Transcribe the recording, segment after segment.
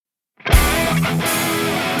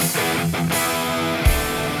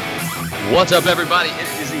What's up, everybody?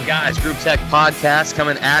 It is the Guys Group Tech Podcast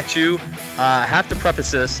coming at you. I have to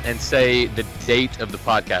preface this and say the date of the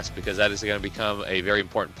podcast because that is going to become a very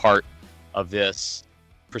important part of this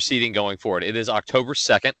proceeding going forward. It is October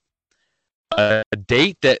 2nd, a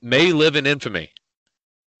date that may live in infamy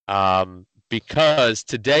because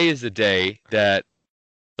today is the day that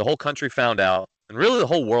the whole country found out, and really the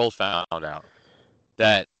whole world found out,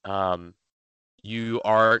 that you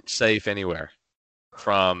aren't safe anywhere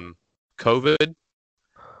from COVID,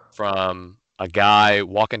 from a guy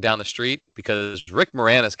walking down the street, because Rick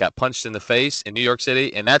Moranis got punched in the face in New York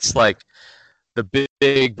City, and that's like the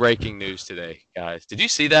big breaking news today, guys. Did you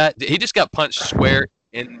see that? He just got punched square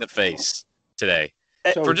in the face today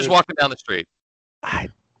for just walking down the street. I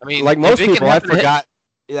mean, like most people, I forgot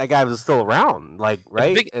that guy was still around. Like,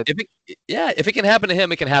 right? If it can happen to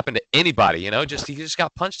him, it can happen to anybody. You know, he just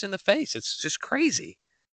got punched in the face. It's just crazy.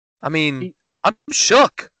 I mean, I'm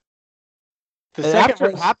shook. After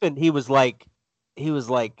it happened, he was like,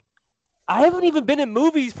 I haven't even been in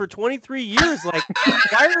movies for 23 years. Like,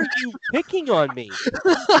 why are you picking on me?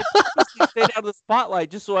 I stayed out of the spotlight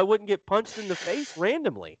just so I wouldn't get punched in the face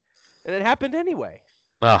randomly. And it happened anyway.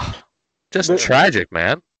 Oh, just tragic,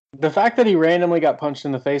 man. The fact that he randomly got punched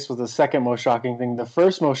in the face was the second most shocking thing. The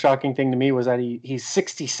first most shocking thing to me was that he's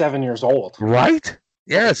 67 years old. Right?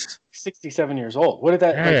 Yes. 67 years old. What did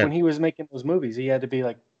that, like, when he was making those movies, he had to be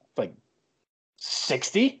like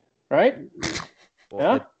 60, right?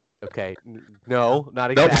 Well, yeah. Okay. No,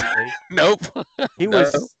 not exactly. Nope. He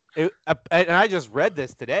was, and I just read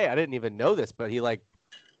this today. I didn't even know this, but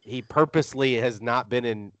he purposely has not been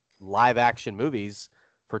in live action movies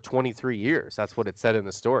for 23 years. That's what it said in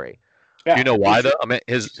the story. Yeah. You know why though? I mean,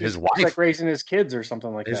 his wife, like raising his kids or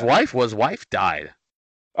something like that. His wife died.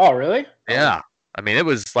 Oh, really? Yeah. I mean, it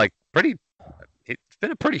was like it's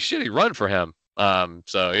been a pretty shitty run for him.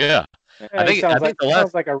 So yeah. I think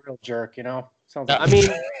sounds like a real jerk, you know. Sounds like I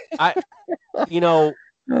mean,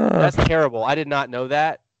 that's terrible. I did not know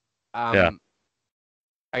that. I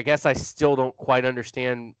guess I still don't quite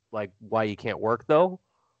understand like why you can't work though.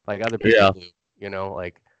 Like other people do. You know,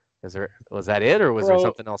 like was that it or was there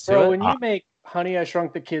something else to it? When you make Honey, I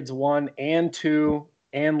Shrunk the Kids 1 and 2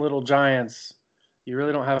 and Little Giants, you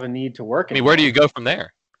really don't have a need to work. I mean, where do you go from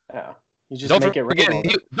there? Yeah. You just don't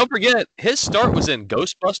forget his start was in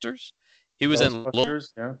Ghostbusters. He was in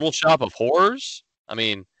Little Shop of Horrors. I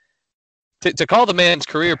mean, to call the man's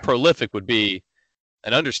career prolific would be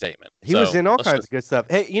an understatement. He was in all kinds of good stuff.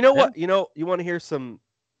 Hey, you know what? You want to hear some?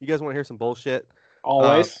 You guys want to hear some bullshit?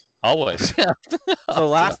 Always. Always. Yeah. So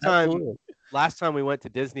last time we went to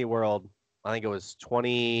Disney World, I think it was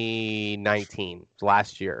 2019.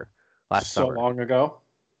 Last year. Last summer. So long ago.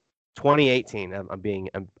 2018.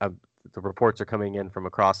 The reports are coming in from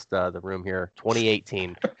across the room here.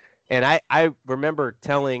 2018. And I remember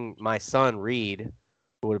telling my son Reed,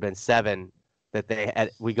 who would have been 7,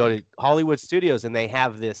 that we go to Hollywood Studios and they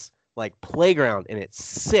have this like playground and it's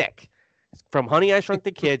sick. From Honey, I Shrunk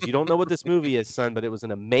the Kids. You don't know what this movie is, son, but it was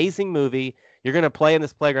an amazing movie. You're going to play in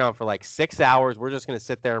this playground for like 6 hours. We're just going to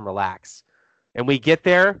sit there and relax. And we get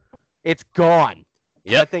there, it's gone.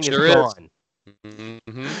 Yep, that thing is gone.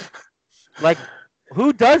 Mm-hmm. Like,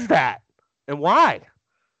 who does that? And why?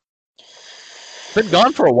 It's been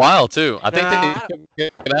gone for a while, too. I think they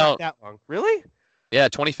took it out. Not that long. Really? Yeah,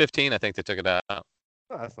 2015, I think they took it out. Oh,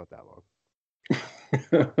 that's not that long.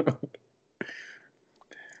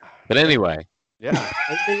 But anyway. Yeah.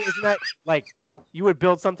 Isn't that like you would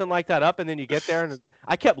build something like that up and then you get there and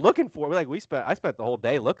I kept looking for it. Like I spent the whole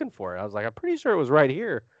day looking for it. I was like, I'm pretty sure it was right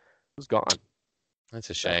here. It was gone. That's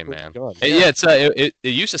a shame, man. Yeah, it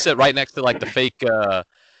used to sit right next to like the fake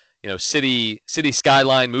city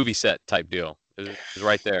skyline movie set type deal. It was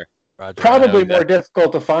right there. Roger. Probably more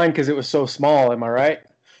difficult to find because it was so small. Am I right?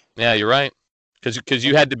 Yeah, you're right. Because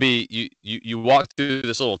you had to be you walked through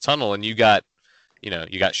this little tunnel and you got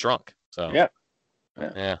shrunk. So yeah.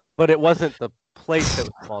 But it wasn't the place that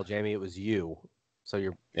was small, Jamie. It was you. So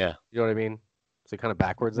you know what I mean? So kind of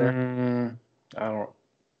backwards there.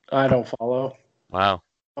 I don't follow. Wow.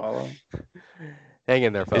 Follow. Hang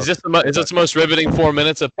in there, folks. Is this the most riveting 4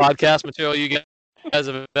 minutes of podcast material you guys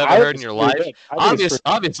have ever heard in your life?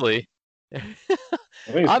 Obviously,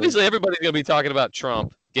 everybody's going to be talking about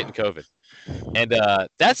Trump getting COVID. And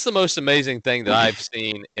that's the most amazing thing that I've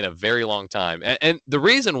seen in a very long time. And the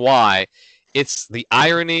reason why, it's the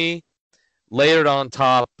irony layered on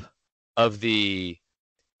top of it's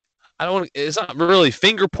not really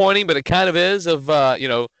finger pointing, but it kind of is of,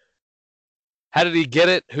 how did he get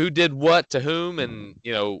it? Who did what to whom? And,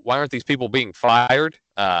 why aren't these people being fired?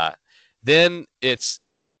 Then it's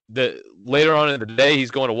later on in the day,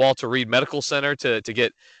 he's going to Walter Reed Medical Center to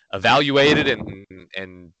get evaluated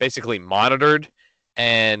and basically monitored.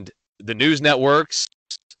 And the news networks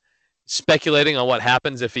speculating on what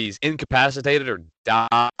happens if he's incapacitated or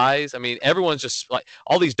dies. I mean, everyone's just like,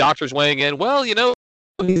 all these doctors weighing in. Well,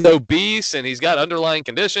 he's obese and he's got underlying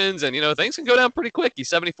conditions, and things can go down pretty quick. He's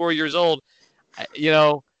 74 years old.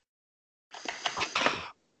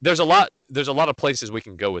 There's a lot of places we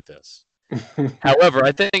can go with this. However,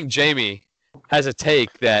 I think Jamie has a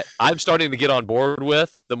take that I'm starting to get on board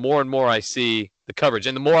with the more and more I see the coverage,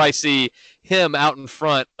 and the more I see him out in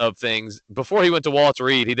front of things. Before he went to Walter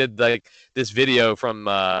Reed, he did this video from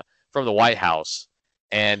the White House,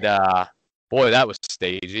 and boy, that was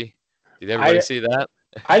stagey. Did everybody see that?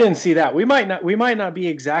 I didn't see that. We might not be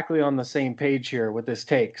exactly on the same page here with this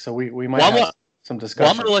take, so we might have some discussion.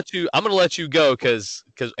 Well, I'm gonna let you go because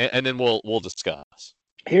then we'll discuss.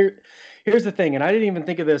 Here's the thing, and I didn't even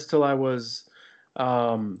think of this till I was,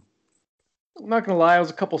 I'm not gonna lie, I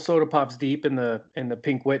was a couple soda pops deep in the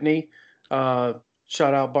Pink Whitney. Shout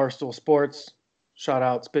out Barstool Sports. Shout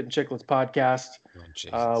out Spit and Chicklets podcast.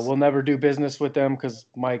 We'll never do business with them because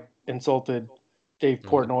Mike insulted Dave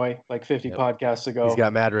Portnoy like 50 podcasts ago. He's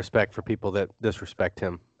got mad respect for people that disrespect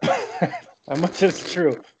him. How much is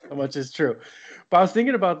true? But I was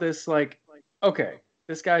thinking about this, like, okay,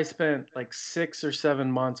 this guy spent like 6 or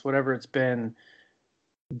 7 months, whatever it's been,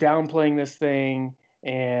 downplaying this thing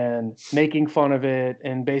and making fun of it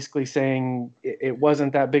and basically saying it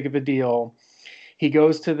wasn't that big of a deal. He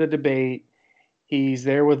goes to the debate. He's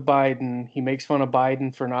there with Biden. He makes fun of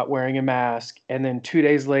Biden for not wearing a mask. And then 2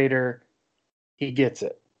 days later, he gets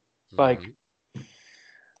it. Like,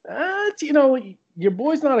 your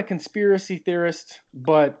boy's not a conspiracy theorist,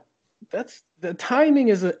 but the timing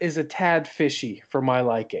is a tad fishy for my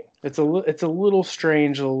liking. It's a little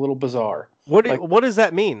strange, a little bizarre. What does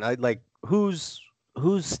that mean? Who's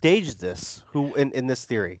staged this? Who in this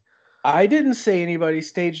theory? I didn't say anybody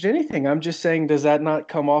staged anything. I'm just saying, does that not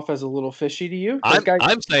come off as a little fishy to you?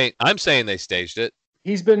 I'm saying they staged it.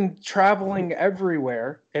 He's been traveling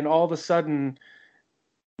everywhere, and all of a sudden,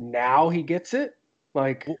 now he gets it.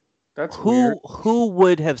 Like, that's weird. Who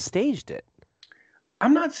would have staged it?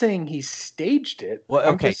 I'm not saying he staged it. Well,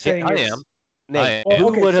 okay, I'm just saying I am. Nate,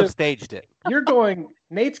 who would have staged it?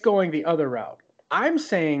 Nate's going the other route. I'm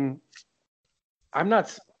saying, let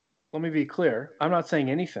me be clear. I'm not saying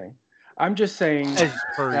anything. I'm just saying, as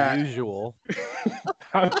per usual.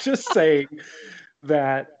 I'm just saying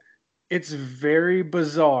that it's very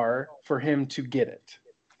bizarre for him to get it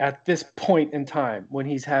at this point in time when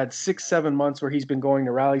he's had 6-7 months where he's been going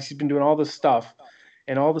to rallies, he's been doing all this stuff,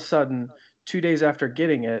 and all of a sudden, 2 days after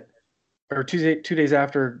getting it, or two days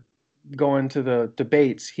after going to the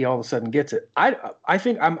debates, he all of a sudden gets it. I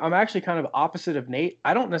think I'm actually kind of opposite of Nate.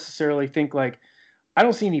 I don't necessarily think I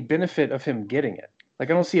don't see any benefit of him getting it. Like,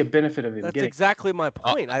 I don't see a benefit of him getting it. That's exactly my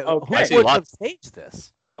point. Who would have staged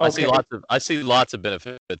this? Okay. I see lots of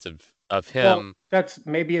benefits of him. Well, it's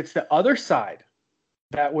the other side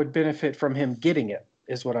that would benefit from him getting it,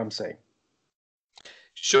 is what I'm saying.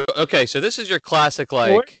 Sure. Okay. So this is your classic,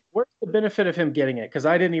 like. What's the benefit of him getting it? Because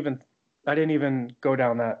I didn't even go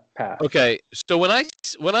down that path. Okay. So when I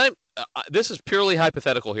this is purely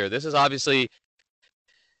hypothetical here. This is obviously,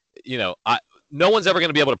 no one's ever going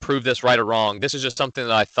to be able to prove this right or wrong. This is just something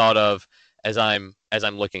that I thought of as I'm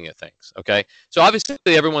looking at things. Okay. So obviously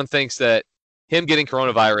everyone thinks that him getting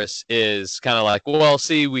coronavirus is kind of like, well,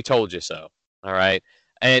 see, we told you so. All right.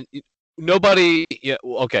 And nobody,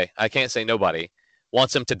 okay, I can't say nobody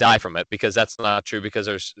wants him to die from it, because that's not true, because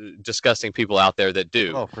there's disgusting people out there that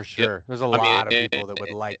do. Oh, for sure. There's a lot of people that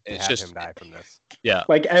would like to have him die from this. Yeah.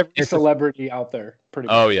 Like every celebrity out there, pretty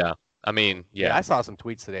much. Oh, yeah. I mean, yeah. I saw some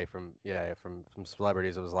tweets today from some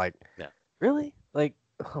celebrities. It was like, really? Like,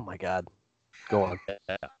 oh my God. Go on.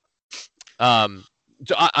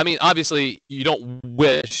 So I mean, obviously, you don't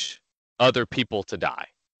wish other people to die.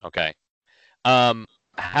 Okay.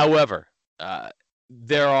 However,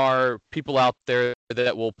 there are people out there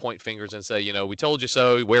that will point fingers and say, we told you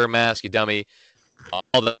so. Wear a mask, you dummy.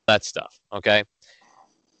 All that stuff. Okay.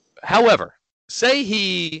 However, say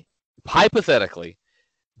he hypothetically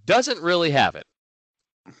doesn't really have it.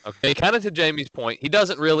 Okay, kind of to Jamie's point, he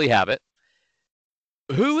doesn't really have it.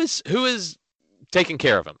 Who is taking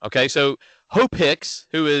care of him? Okay, so Hope Hicks,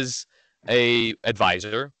 who is a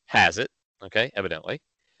advisor, has it. Okay, evidently.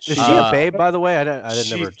 Is she a babe, by the way? I didn't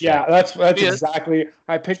never check. Yeah, that's exactly.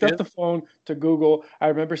 I picked up the phone to Google. I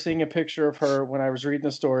remember seeing a picture of her when I was reading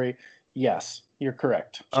the story. Yes, you're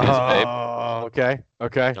correct. She's a babe.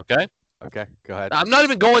 Okay. Okay. Okay, go ahead. I'm not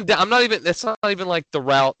even going down. I'm not even. That's not even like the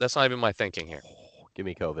route. That's not even my thinking here. Give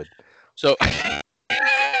me COVID. So,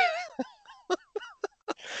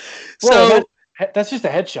 Bro, that's just a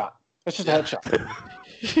headshot. That's just a headshot.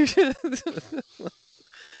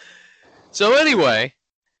 So anyway,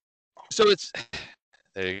 so it's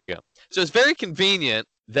there you go. So it's very convenient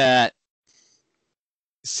that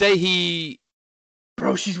say he.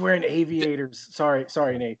 Bro, she's wearing aviators. Sorry,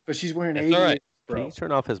 Nate, but she's wearing That's aviators. all right. Bro. Can you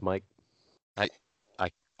turn off his mic?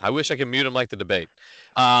 I wish I could mute him like the debate.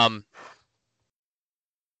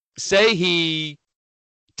 Say he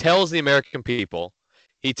tells the American people,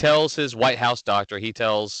 he tells his White House doctor, he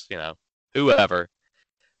tells, whoever,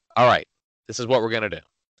 all right, this is what we're going to do.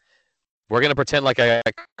 We're going to pretend like I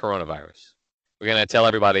got coronavirus. We're going to tell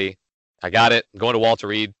everybody, I got it. I'm going to Walter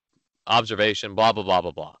Reed, observation, blah, blah, blah, blah,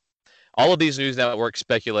 blah. All of these news networks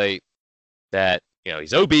speculate that,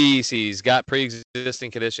 he's obese, he's got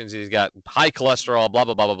pre-existing conditions, he's got high cholesterol, blah,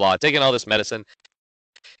 blah, blah, blah, blah, taking all this medicine.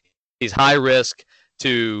 He's high risk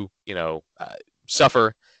to,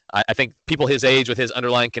 suffer. I think people his age with his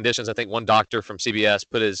underlying conditions, I think one doctor from CBS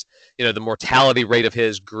put his, the mortality rate of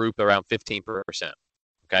his group around 15%.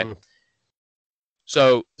 Okay. Mm.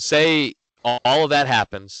 So say all of that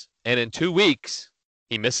happens, and in 2 weeks,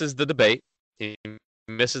 he misses the debate. He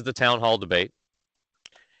misses the town hall debate.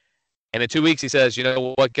 And in 2 weeks, he says, you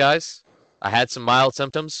know what, guys? I had some mild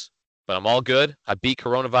symptoms, but I'm all good. I beat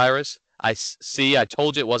coronavirus. I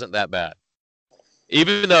told you it wasn't that bad.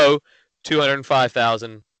 Even though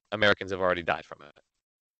 205,000 Americans have already died from it.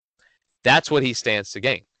 That's what he stands to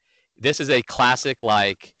gain. This is a classic,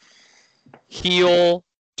 heel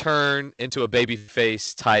turn into a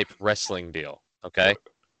babyface type wrestling deal. Okay?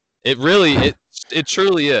 It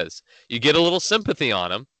truly is. You get a little sympathy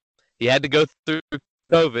on him. He had to go through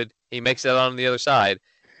COVID. He makes it on the other side,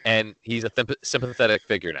 and he's a sympathetic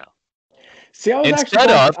figure now. See, instead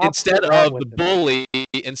of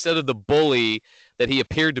the bully that he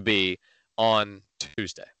appeared to be on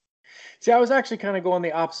Tuesday. See, I was actually kind of going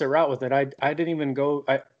the opposite route with it. I didn't even go.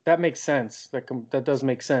 That makes sense. That does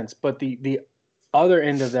make sense. But the other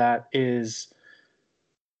end of that is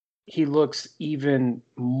he looks even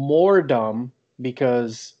more dumb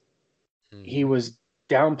because he was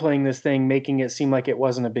downplaying this thing, making it seem like it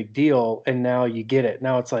wasn't a big deal, and now you get it.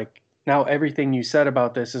 Now it's like, now everything you said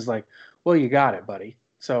about this is like, well, you got it, buddy.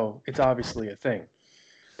 So it's obviously a thing.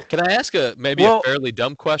 Can I ask a fairly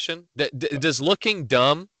dumb question? Has looking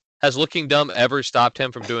dumb ever stopped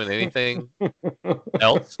him from doing anything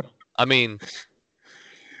else? I mean,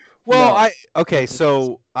 well, no.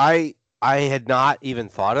 So I had not even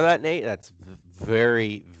thought of that, Nate. That's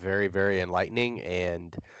very, very, very enlightening,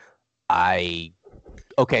 and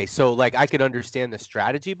so I could understand the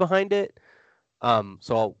strategy behind it.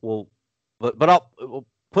 So we'll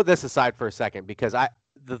put this aside for a second because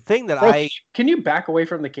can you back away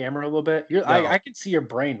from the camera a little bit? No. I can see your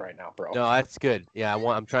brain right now, bro. No, that's good. Yeah,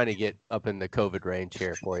 I'm trying to get up in the COVID range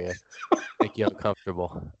here for you, make you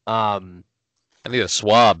uncomfortable. I need a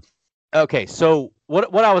swab. Okay, so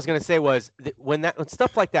what I was gonna say was when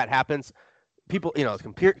stuff like that happens, people,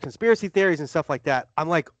 conspiracy theories and stuff like that. I'm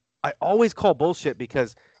like, I always call bullshit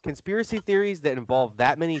because conspiracy theories that involve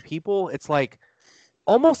that many people, it's like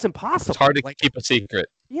almost impossible. It's hard to keep a secret.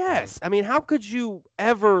 Yes. I mean, how could you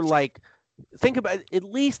ever think about it? At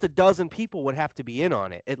least a dozen people would have to be in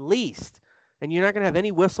on it, at least. And you're not going to have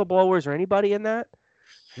any whistleblowers or anybody in that?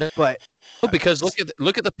 But because look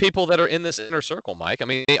at the people that are in this inner circle, Mike. I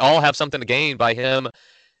mean, they all have something to gain by him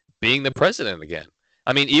being the president again.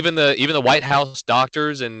 I mean, even the White House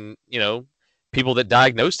doctors and, people that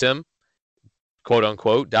diagnosed him, quote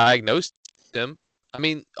unquote, diagnosed him. I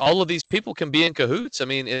mean, all of these people can be in cahoots. I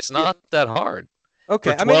mean, it's not that hard.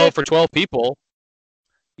 Okay, for 12 people.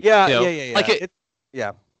 Yeah,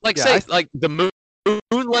 yeah. Like the moon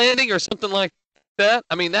landing or something like that.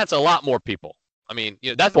 I mean, that's a lot more people. I mean,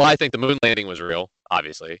 that's why I think the moon landing was real.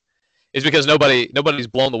 Obviously, is because nobody's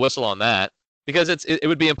blown the whistle on that because it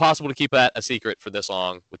would be impossible to keep that a secret for this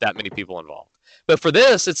long with that many people involved. But for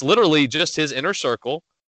this, it's literally just his inner circle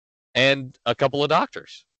and a couple of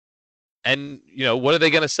doctors. And what are they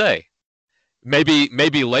going to say?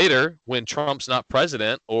 Maybe later when Trump's not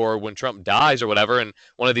president or when Trump dies or whatever, and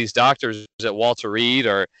one of these doctors at Walter Reed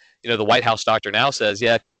or the White House doctor now says,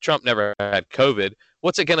 yeah, Trump never had COVID.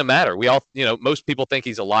 What's it going to matter? We all, most people think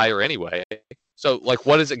he's a liar anyway. So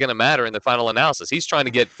what is it going to matter in the final analysis? He's trying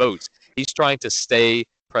to get votes. He's trying to stay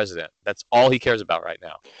president. That's all he cares about right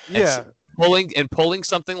now. Yeah. And pulling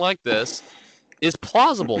something like this is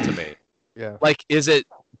plausible to me. Yeah. Is it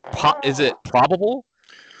probable?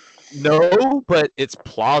 No, but it's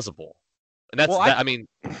plausible. And that's I mean,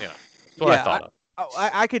 yeah. That's what I thought of.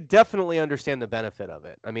 I could definitely understand the benefit of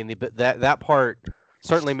it. I mean, that part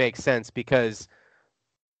certainly makes sense because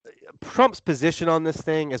Trump's position on this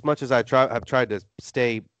thing, as much as I've tried to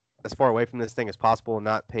stay as far away from this thing as possible and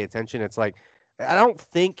not pay attention, it's like I don't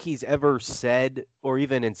think he's ever said or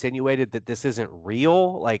even insinuated that this isn't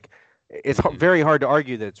real. Like, it's very hard to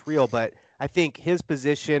argue that it's real, but I think his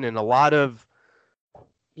position and a lot of,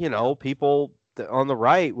 people on the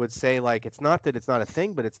right would say, like, it's not that it's not a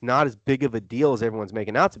thing, but it's not as big of a deal as everyone's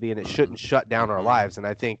making out to be, and it shouldn't shut down our lives. And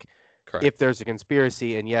I think if there's a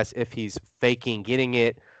conspiracy, and yes, if he's faking getting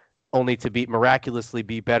it only to miraculously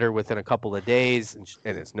be better within a couple of days,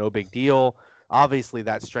 and it's no big deal, obviously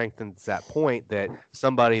that strengthens that point that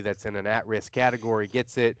somebody that's in an at-risk category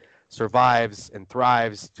gets it, survives, and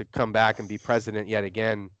thrives to come back and be president yet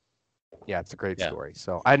again. Yeah, it's a great story.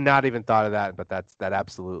 So I'd not even thought of that, but that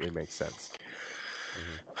absolutely makes sense.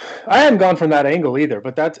 I hadn't gone from that angle either,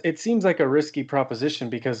 but it seems like a risky proposition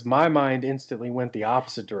because my mind instantly went the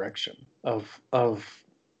opposite direction of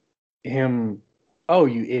him. Oh,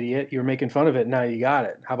 you idiot! You're making fun of it. Now you got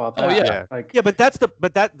it. How about that? Oh yeah, but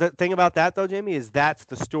the thing about that though, Jamie, is that's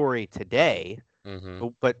the story today. Mm-hmm.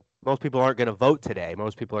 But most people aren't going to vote today.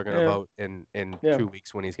 Most people are going to vote in 2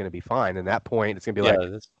 weeks when he's going to be fine. And that point, it's going to be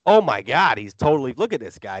like, oh my God, look at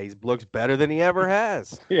this guy. He looks better than he ever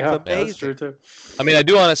has. Yeah, that's true too. I mean, I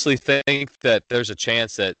do honestly think that there's a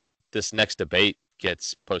chance that this next debate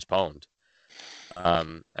gets postponed.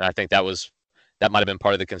 And I think that might have been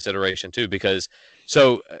part of the consideration too, because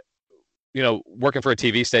working for a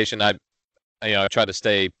TV station, I try to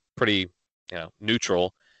stay pretty,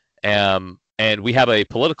 neutral. And we have a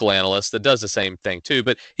political analyst that does the same thing too.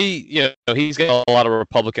 But he's got a lot of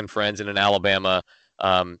Republican friends, and in Alabama,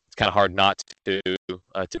 it's kind of hard not to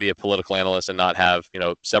be a political analyst and not have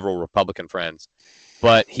several Republican friends.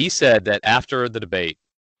 But he said that after the debate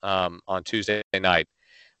on Tuesday night,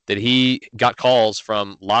 that he got calls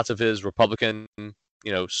from lots of his Republican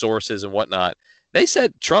sources and whatnot. They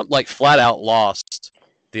said Trump flat out lost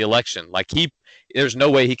the election. There's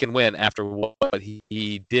no way he can win after what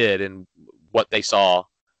he did and what they saw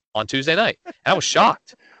on Tuesday night. And I was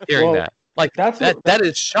shocked hearing that. That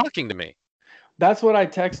is shocking to me. That's what I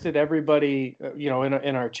texted everybody,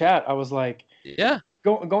 in our chat. I was like, yeah,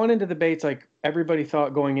 going into debates, like everybody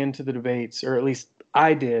thought going into the debates, or at least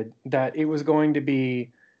I did, that it was going to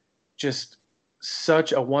be just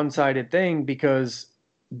such a one-sided thing because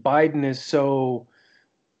Biden is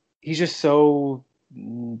he's just so,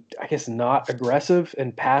 I guess, not aggressive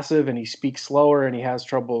and passive, and he speaks slower and he has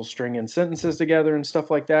trouble stringing sentences together and stuff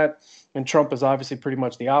like that. And Trump is obviously pretty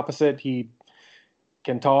much the opposite. He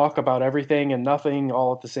can talk about everything and nothing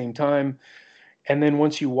all at the same time. And then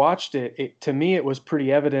once you watched it, to me, it was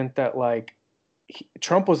pretty evident that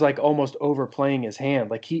Trump was almost overplaying his hand.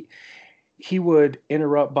 He would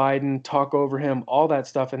interrupt Biden, talk over him, all that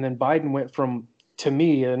stuff. And then Biden went from, to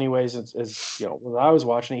me anyways, as when I was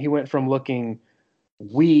watching it, he went from looking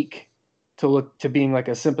weak to being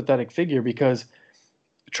a sympathetic figure because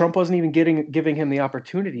Trump wasn't even giving him the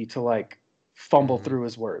opportunity to fumble through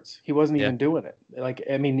his words. He wasn't even doing it.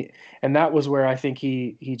 And that was where I think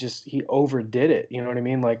he overdid it. You know what I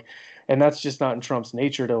mean? And that's just not in Trump's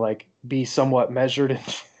nature to be somewhat measured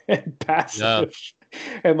and passive. No.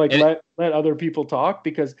 And let other people talk,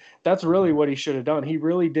 because that's really what he should have done. He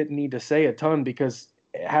really didn't need to say a ton, because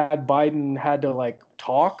had Biden had to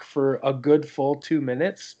talk for a good full 2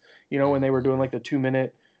 minutes, when they were doing the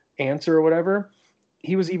 2-minute answer or whatever,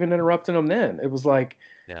 he was even interrupting him then. It was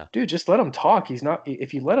dude, just let him talk. He's not,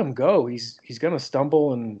 if you let him go, he's going to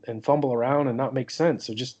stumble and fumble around and not make sense.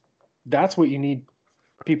 So that's what you need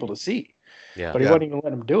people to see. Yeah. But he wouldn't even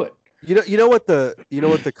let him do it. You know what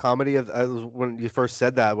the comedy of when you first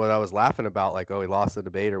said that, what I was laughing about, he lost the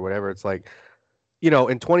debate or whatever. It's in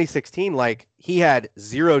 2016, he had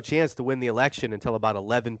zero chance to win the election until about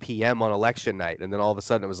 11 p.m. on election night, and then all of a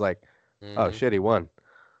sudden it was oh shit, he won.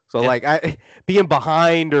 So I being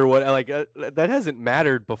behind or what, that hasn't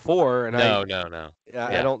mattered before, and no.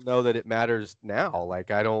 I don't know that it matters now.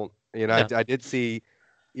 I don't, I did see,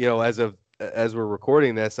 as we're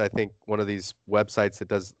recording this, I think one of these websites that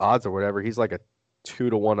does odds or whatever, he's a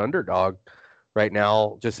 2-1 underdog right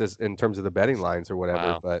now, just as in terms of the betting lines or whatever.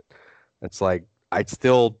 Wow. But it's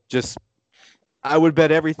I would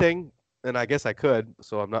bet everything, and I guess I could.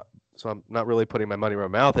 So I'm not really putting my money where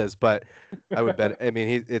my mouth is, but I would bet. I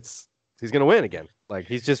mean, he's gonna win again.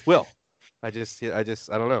 He just will. I don't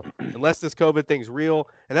know. Unless this COVID thing's real,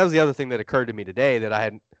 and that was the other thing that occurred to me today that I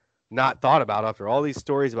had not thought about after all these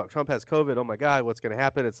stories about Trump has COVID. Oh my God, what's going to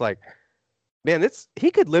happen? It's man,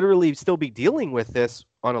 he could literally still be dealing with this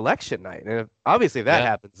on election night. And obviously if that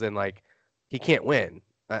happens, then like he can't win.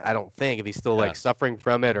 I don't think, if he's still like suffering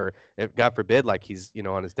from it, or if God forbid, like he's,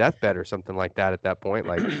 on his deathbed or something like that at that point,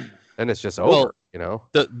 like then it's just over,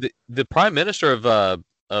 The Prime Minister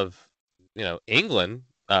of England,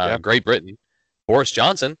 Great Britain, Boris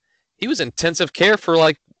Johnson, he was in intensive care for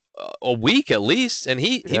like a week at least, and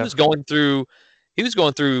he was going through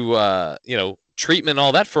treatment and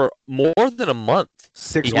all that for more than a month.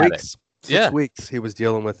 6 weeks. 6 weeks he was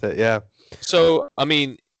dealing with it. Yeah. So I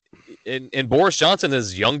mean, and Boris Johnson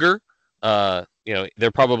is younger. They're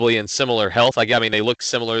probably in similar health. I mean, they look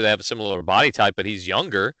similar. They have a similar body type, but he's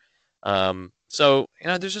younger. So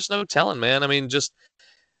there's just no telling, man. I mean, just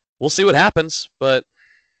we'll see what happens, but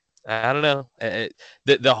I don't know.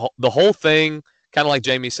 The whole thing, kind of like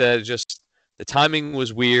Jamie said, just the timing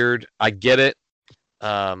was weird. I get it.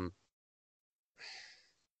 The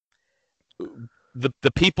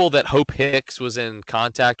people that Hope Hicks was in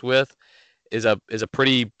contact with is a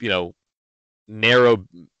pretty narrow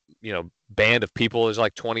band of people. There's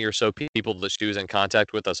like 20 or so people that she was in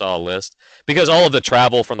contact with. I saw a list because all of the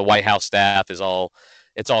travel from the White House staff it's all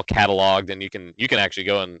cataloged, and you can actually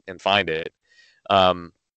go and find it.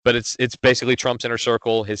 But it's basically Trump's inner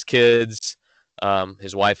circle, his kids,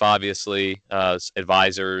 his wife, obviously,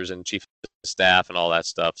 advisors and chief of staff and all that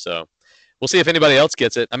stuff. So we'll see if anybody else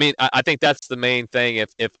gets it. I mean, I think that's the main thing.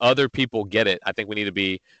 If other people get it, I think we need to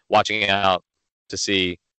be watching out to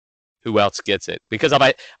see who else gets it. Because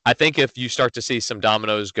I think if you start to see some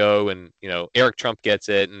dominoes go, and Eric Trump gets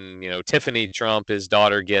it, and Tiffany Trump, his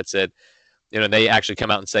daughter, gets it, and they actually come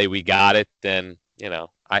out and say we got it, then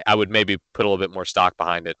I would maybe put a little bit more stock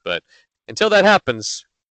behind it. But until that happens,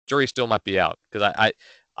 jury still might be out. Because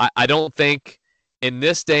I don't think in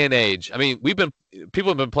this day and age, I mean, people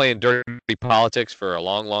have been playing dirty politics for a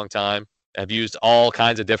long, long time. Have used all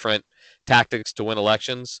kinds of different tactics to win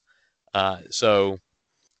elections. So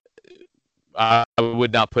I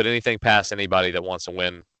would not put anything past anybody that wants to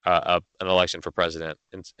win an election for president,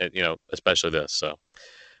 and especially this. So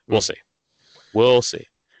we'll see. We'll see.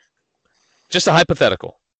 Just a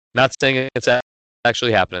hypothetical. Not saying it's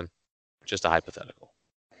actually happening. Just a hypothetical.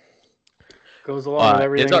 Goes along with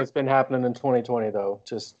everything that's been happening in 2020, though.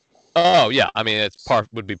 Just. Oh yeah, I mean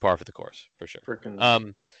would be par for the course for sure.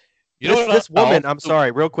 This woman. I'm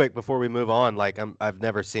sorry, real quick before we move on. Like I've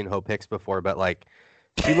never seen Hope Hicks before, but like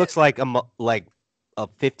she looks like a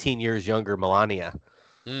 15 years younger Melania.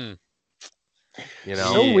 So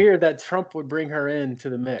weird that Trump would bring her into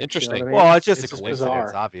the mix. Interesting. You know what I mean? Well, it's just a coincidence,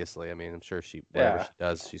 bizarre. Obviously. I mean, I'm sure whatever she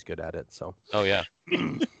does, she's good at it. So. Oh yeah.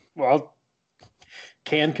 Well,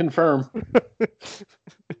 can confirm.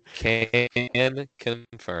 Can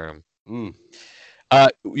confirm. You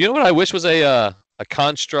know what I wish was a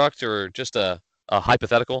construct or just a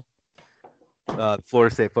hypothetical?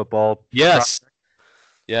 Florida State football. Yes. Prospect.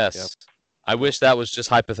 Yes. Yep. I wish that was just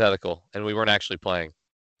hypothetical and we weren't actually playing.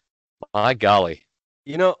 My golly.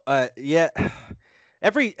 Yeah.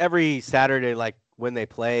 Every Saturday, like when they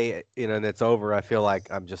play, and it's over, I feel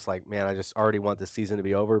like I'm just like, man, I just already want the season to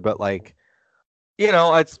be over. But like,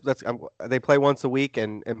 they play once a week,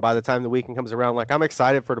 and by the time the weekend comes around, like I'm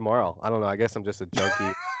excited for tomorrow. I don't know. I guess I'm just a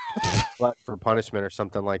junkie for punishment or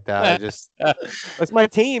something like that. It's my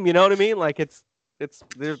team. You know what I mean? Like it's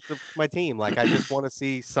my team. Like I just want to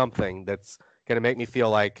see something that's gonna make me feel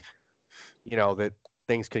like, that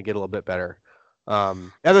things could get a little bit better.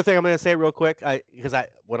 Other thing I'm gonna say real quick,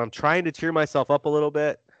 when I'm trying to cheer myself up a little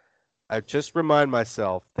bit, I just remind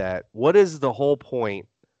myself that what is the whole point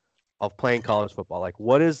of playing college football? Like,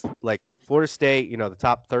 what is like Florida State? The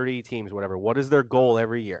top 30 teams, whatever. What is their goal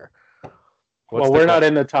every year? We're not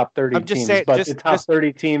in the top 30 teams, but the top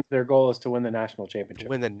 30 teams, their goal is to win the national championship.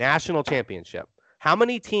 Win the national championship. How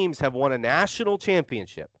many teams have won a national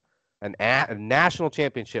championship, a national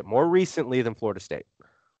championship more recently than Florida State?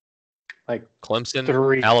 Like Clemson,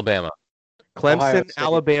 3. Alabama. Clemson,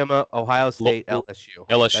 Alabama, Ohio State, LSU.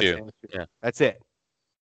 LSU. That's it.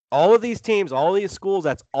 All of these teams, all these schools,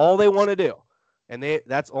 that's all they want to do. And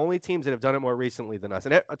that's only teams that have done it more recently than us.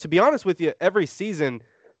 And to be honest with you, every season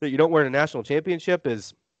that you don't win a national championship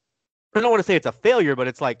is, I don't want to say it's a failure, but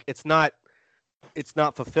it's like it's not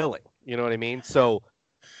fulfilling. You know what I mean? So,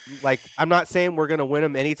 like, I'm not saying we're going to win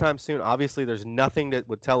them anytime soon. Obviously, there's nothing that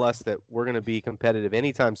would tell us that we're going to be competitive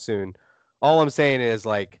anytime soon. All I'm saying is,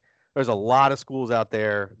 like, there's a lot of schools out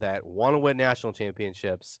there that want to win national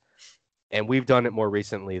championships, and we've done it more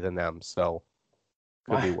recently than them. So,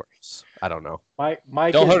 could be worse. I don't know. Mike,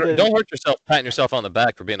 don't hurt yourself patting yourself on the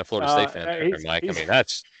back for being a Florida State fan, Mike. I mean,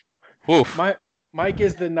 that's. Oof. Mike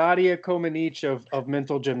is the Nadia Comaneci of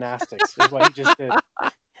mental gymnastics. Is what he just did.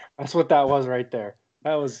 That's what that was right there.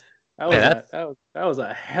 That was Man,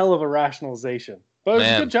 a hell of a rationalization. But it was a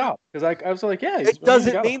man. good job because I was like, yeah, It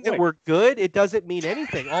doesn't mean that we're good. It doesn't mean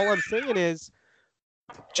anything. All I'm saying is,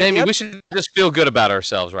 Jamie, we should just feel good about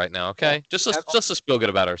ourselves right now, okay? Yeah. Just let's feel good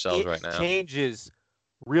about ourselves right now. It changes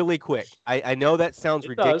really quick. I know that sounds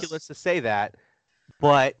ridiculous to say that,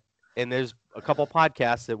 but and there's a couple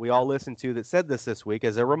podcasts that we all listened to that said this week.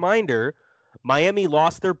 As a reminder, Miami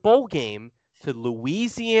lost their bowl game to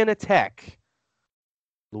Louisiana Tech.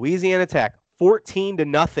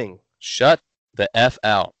 14-0. Shut the F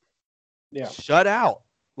out. Yeah. Shut out.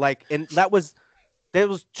 And that was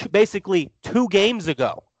basically 2 games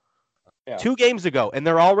ago. Yeah. 2 games ago, and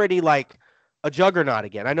they're already like a juggernaut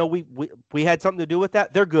again. I know we had something to do with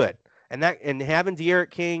that. They're good, and having De'Aaron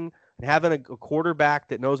King and having a quarterback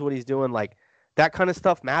that knows what he's doing, like that kind of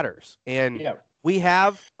stuff matters. And we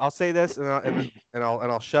have. I'll say this, and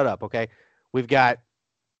I'll shut up. Okay, we've got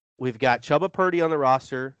Chubba Purdy on the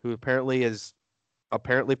roster, who apparently is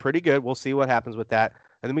pretty good. We'll see what happens with that.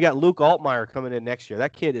 And then we got Luke Altmaier coming in next year.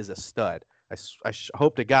 That kid is a stud. I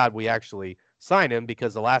hope to God we actually sign him,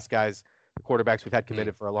 because the last guys, the quarterbacks we've had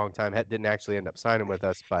committed for a long time, didn't actually end up signing with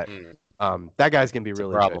us. But that guy's going to be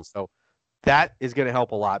really good. So that is going to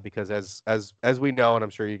help a lot, because as we know, and I'm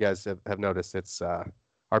sure you guys have noticed, it's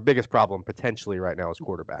our biggest problem potentially right now is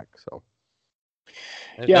quarterback. So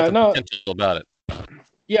there's potential about it.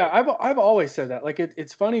 Yeah, I've always said that. Like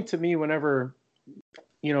it's funny to me whenever,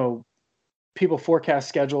 people forecast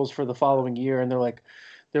schedules for the following year, and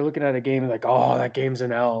they're looking at a game and like, oh, that game's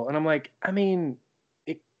an L. And I'm like, I mean,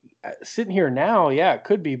 sitting here now, yeah, it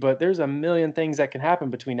could be, but there's a million things that can happen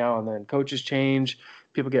between now and then. Coaches change,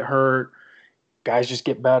 people get hurt, guys just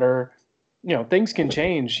get better. Things can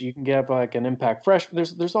change. You can get like an impact fresh.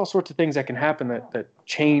 There's all sorts of things that can happen that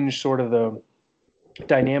change sort of the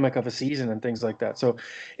dynamic of a season and things like that. So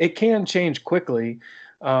it can change quickly.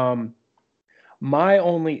 My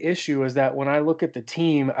only issue is that when I look at the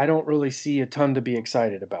team, I don't really see a ton to be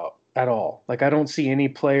excited about at all. Like I don't see any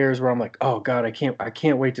players where I'm like, oh God, I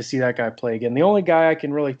can't wait to see that guy play again. The only guy I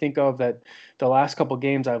can really think of that the last couple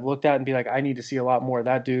games I've looked at and be like, I need to see a lot more of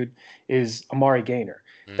that dude is Amari Gaynor.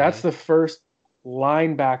 Mm-hmm. That's the first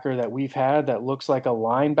linebacker that we've had that looks like a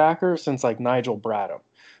linebacker since like Nigel Bradham.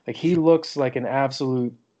 Like he looks like an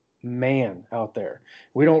absolute man out there.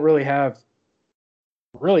 We don't really have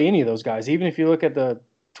really any of those guys. Even if you look at the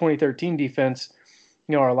 2013 defense,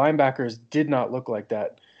 our linebackers did not look like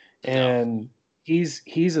that. And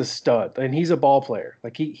he's a stud, and he's a ball player.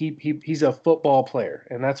 Like he's a football player,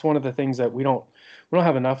 and that's one of the things that we don't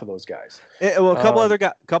have enough of those guys. Well, a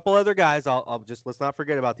couple other guys. I'll just, let's not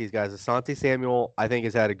forget about these guys. Asante Samuel, I think,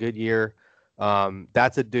 has had a good year.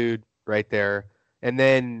 That's a dude right there. And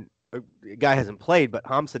then a guy hasn't played, but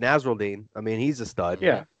Hamza Nasruddin, I mean, he's a stud.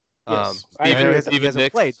 Yeah. Yes. He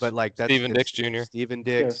hasn't played, but like that's Steven Dix Jr. Steven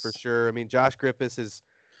Dix for sure. I mean, Josh Griffiths is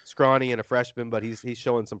scrawny and a freshman, but he's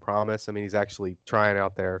showing some promise. I mean, he's actually trying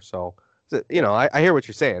out there. So, I hear what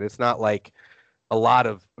you're saying. It's not like a lot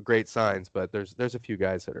of great signs, but there's a few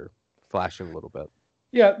guys that are flashing a little bit.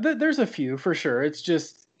 Yeah, there's a few for sure. It's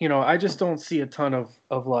just, I just don't see a ton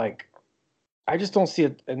of like, I just don't see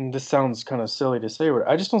it. And this sounds kind of silly to say, but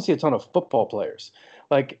I just don't see a ton of football players.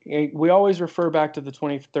 Like we always refer back to the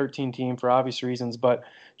 2013 team for obvious reasons, but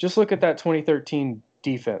just look at that 2013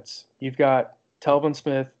 defense. You've got Telvin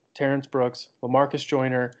Smith, Terrence Brooks, LaMarcus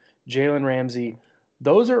Joyner, Jalen Ramsey.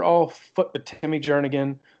 Those are all Timmy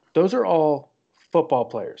Jernigan. Those are all football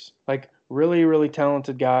players. Like really, really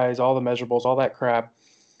talented guys, all the measurables, all that crap.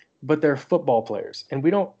 But they're football players. And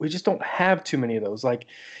we just don't have too many of those. Like,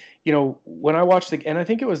 when I watched and I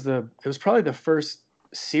think it was probably the first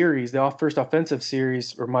series, the first offensive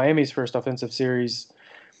series, or Miami's first offensive series,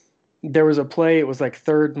 there was a play, it was like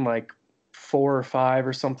 3rd and like 4 or 5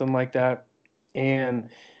 or something like that.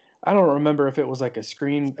 And I don't remember if it was like a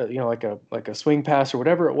screen, like a swing pass or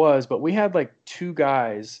whatever it was, but we had like 2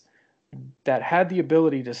 guys that had the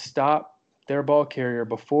ability to stop their ball carrier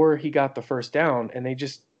before he got the first down, and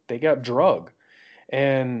they got drug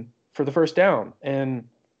and for the first down. And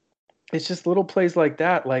it's just little plays like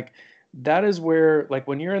that. Like that is where, like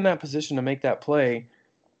when you're in that position to make that play,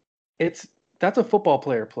 that's a football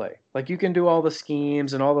player play. Like you can do all the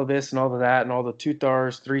schemes and all of this and all of that and all the 2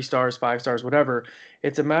 stars, 3 stars, 5 stars, whatever.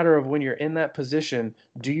 It's a matter of when you're in that position,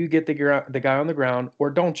 do you get the guy on the ground or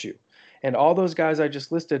don't you? And all those guys I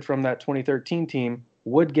just listed from that 2013 team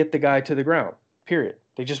would get the guy to the ground, period.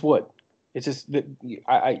 They just would. It's just that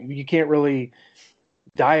you can't really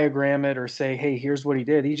diagram it or say, hey, here's what he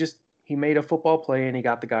did. He made a football play and he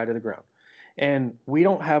got the guy to the ground. And we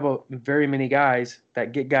don't have very many guys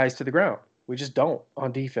that get guys to the ground. We just don't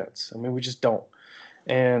on defense. I mean, we just don't.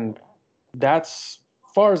 And that's,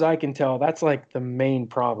 far as I can tell, that's like the main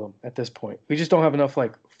problem at this point. We just don't have enough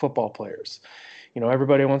like football players.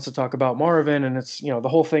 Everybody wants to talk about Marvin, and it's, the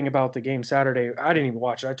whole thing about the game Saturday. I didn't even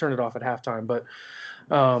watch it. I turned it off at halftime, but,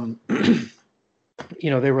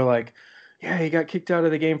 they were like, yeah, he got kicked out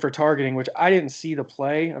of the game for targeting, which I didn't see the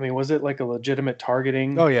play. I mean, was it like a legitimate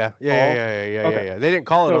targeting? Oh yeah. Okay. They didn't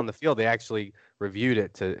call it So- on the field. They actually reviewed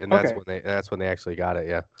it and that's Okay. when they actually got it.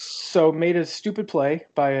 Yeah. So made a stupid play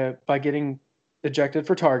by getting ejected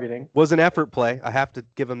for targeting. Was an effort play. I have to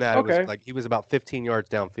give him that. It Okay. was like he was about 15 yards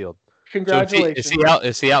downfield. So Congratulations. is he out?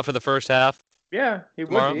 Is he out for the first half? Yeah, he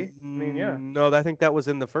would Tomorrow? be. I mean, yeah. No, I think that was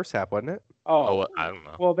in the first half, wasn't it? Oh, I don't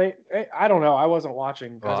know. Well, I don't know. I wasn't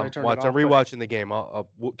watching because I turned it off. I'm but- rewatching the game.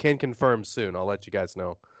 Can confirm soon. I'll let you guys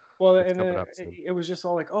know. Well, It's and coming then up soon. it was just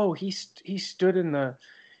all like, oh, he stood in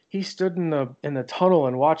the tunnel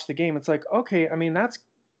and watched the game. It's like, okay, I mean that's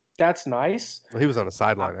nice. Well, he was on the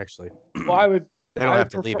sideline actually. Well, I would. They don't I have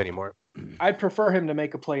to prefer- leave anymore. I'd prefer him to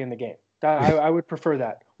make a play in the game. I would prefer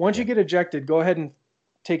that. Once you get ejected, go ahead and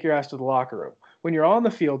take your ass to the locker room. When you're on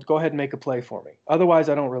the field, go ahead and make a play for me. Otherwise,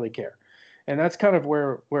 I don't really care. And that's kind of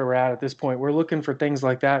where we're at this point. We're looking for things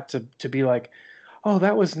like that to be like, oh,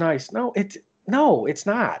 that was nice. No, it's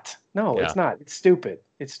not. No, Yeah. it's not. It's stupid.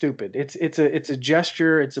 It's stupid. It's a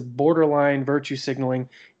gesture. It's a borderline virtue signaling.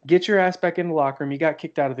 Get your ass back in the locker room. You got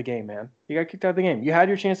kicked out of the game, man. You got kicked out of the game. You had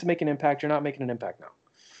your chance to make an impact. You're not making an impact now.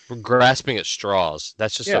 We're grasping at straws.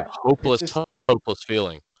 That's just Yeah, a hopeless, it's just- hopeless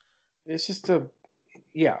feeling. It's just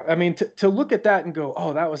I mean, to look at that and go,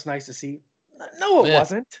 oh, that was nice to see. No, it Yeah.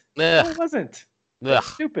 wasn't. No, Ugh, it wasn't. ugh, That's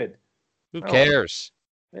stupid. who No. cares?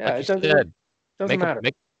 Yeah, Like it you doesn't, said, doesn't matter.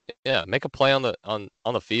 make a play on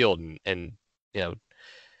the field and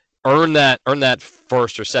earn that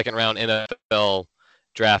first or second round NFL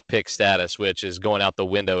draft pick status, which is going out the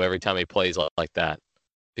window every time he plays like that.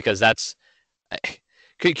 Because that's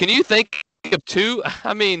can you think of two?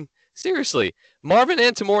 I mean, seriously, Marvin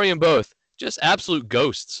and Tamorian both just absolute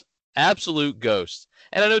ghosts. And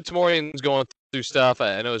I know Tamorian's going through stuff.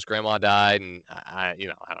 I know his grandma died, and I don't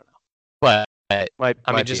know. But Might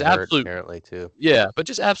just be hurt, absolute- apparently too. yeah, but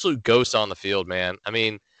just absolute ghosts on the field, man. I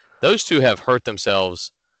mean, those two have hurt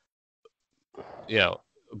themselves,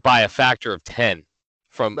 by a factor of 10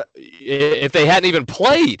 from if they hadn't even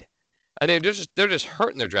played. I mean, they're just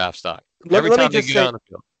hurting their draft stock every let me time they just get say- on the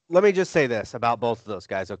field. Let me just say this about both of those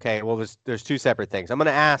guys, okay? Well, there's two separate things. I'm going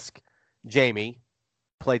to ask Jamie,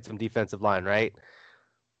 played some defensive line, right?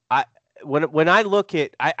 When I look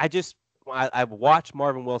at, I've watched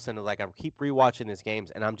Marvin Wilson, and like I keep rewatching his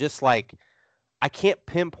games, and I'm just like, I can't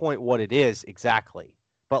pinpoint what it is exactly,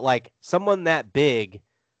 but like someone that big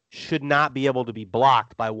should not be able to be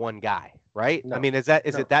blocked by one guy, right? No. I mean, is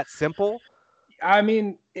it that simple? I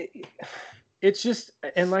mean, it's just,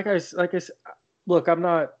 and like I said, look,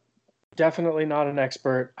 I'm definitely not an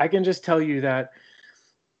expert. I can just tell you that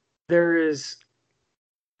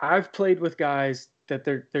I've played with guys that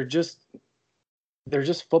they're just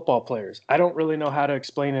football players. I don't really know how to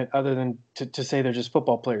explain it other than to say they're just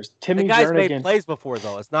football players. Timmy The guy's made Jernigan, plays before,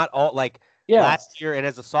 though. It's not all like yeah, last year, and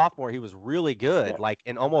as a sophomore, he was really good, Yeah. like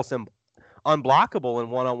and almost unblockable in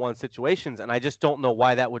one-on-one situations. And I just don't know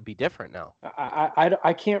why that would be different now.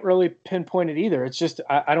 I can't really pinpoint it either. It's just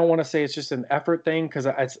I don't want to say it's just an effort thing because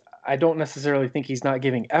I don't necessarily think he's not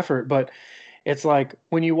giving effort, but it's like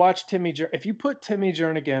when you watch if you put Timmy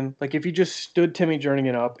Jernigan, like if you just stood Timmy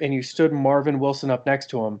Jernigan up and you stood Marvin Wilson up next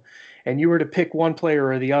to him, and you were to pick one player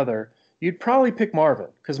or the other, you'd probably pick Marvin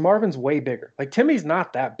because Marvin's way bigger. Like Timmy's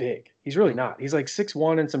not that big. He's really not. He's like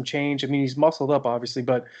 6'1" and some change. I mean, he's muscled up obviously,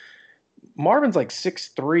 but Marvin's like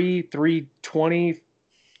 6'3", 320,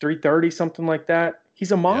 330, something like that.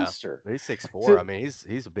 He's a monster. He's 6'4". So- I mean,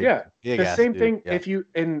 he's a big, Yeah, big the ass same dude. thing. Yeah. If you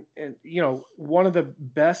and one of the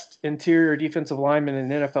best interior defensive linemen in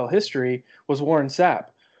NFL history was Warren Sapp.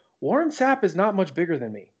 Warren Sapp is not much bigger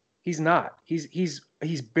than me. He's not. He's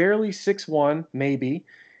barely 6'1", maybe,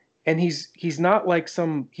 and he's not like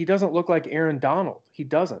he doesn't look like Aaron Donald. He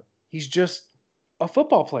doesn't. He's just a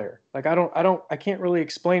football player. Like I can't really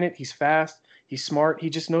explain it. He's fast. He's smart. He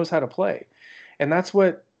just knows how to play, and that's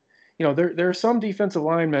what. There are some defensive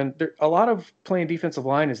linemen. A lot of playing defensive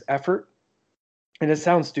line is effort, and it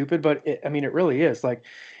sounds stupid, but it really is. Like,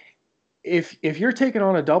 if you're taking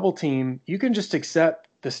on a double team, you can just accept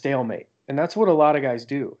the stalemate, and that's what a lot of guys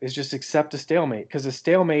do is just accept a stalemate because a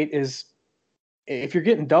stalemate is, if you're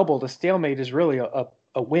getting doubled, a stalemate is really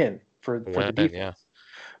a win for the defense. Yeah.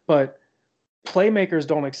 But playmakers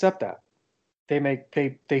don't accept that.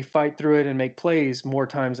 they fight through it and make plays more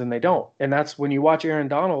times than they don't. And that's when you watch Aaron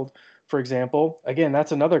Donald, for example. Again,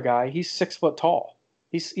 that's another guy. He's 6 foot tall.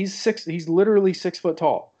 He's literally 6 foot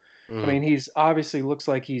tall. I mean, he's obviously looks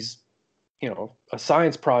like he's, a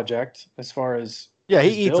science project as far as Yeah, he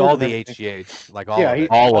his eats build all and the everything. HGH, like all Yeah, of it.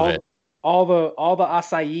 All of it. all the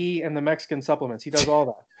acai and the Mexican supplements. He does all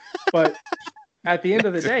that. But at the end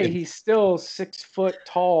of the day, he's still 6 foot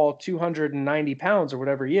tall, 290 pounds or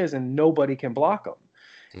whatever he is, and nobody can block him.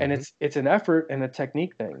 And it's an effort and a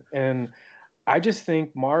technique thing. And I just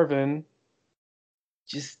think Marvin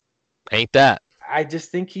Ain't that. I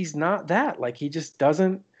just think he's not that. Like he just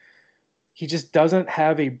doesn't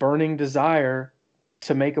have a burning desire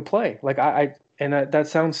to make a play. Like and that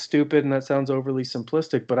sounds stupid and that sounds overly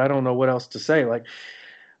simplistic, but I don't know what else to say. Like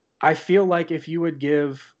I feel like if you would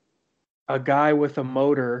give a guy with a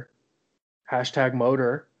motor,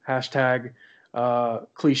 motor,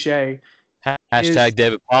 cliche, Hashtag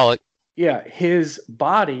David Pollock. yeah, his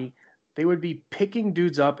body, they would be picking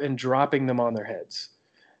dudes up and dropping them on their heads.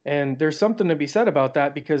 And there's something to be said about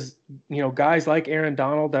that because, guys like Aaron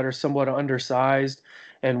Donald that are somewhat undersized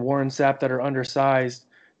and Warren Sapp that are undersized,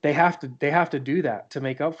 they have to do that to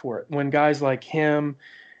make up for it. When guys like him,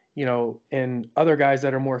 and other guys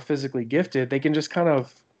that are more physically gifted, they can just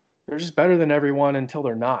they're just better than everyone until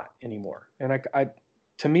they're not anymore. And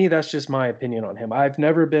to me, that's just my opinion on him. I've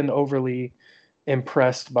never been overly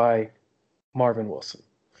impressed by Marvin Wilson.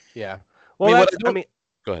 Yeah. Well, go ahead.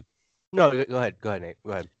 No, go ahead, Nate.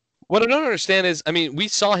 Go ahead. What I don't understand is, we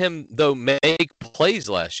saw him though make plays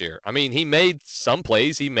last year. He made some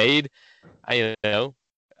plays. He made,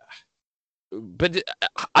 but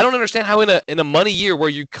I don't understand how in a money year where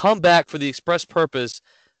you come back for the express purpose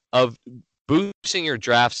of boosting your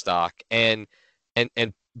draft stock and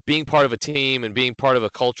being part of a team and being part of a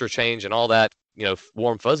culture change and all that,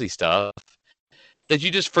 warm fuzzy stuff, that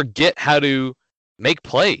you just forget how to make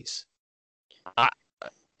plays.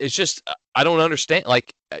 It's just, I don't understand.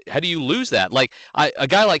 Like, how do you lose that? Like, a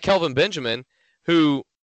guy like Kelvin Benjamin, who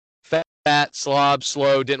fat,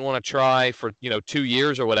 slow, didn't want to try for 2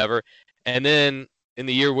 years or whatever, and then in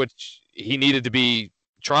the year which he needed to be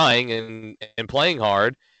trying and playing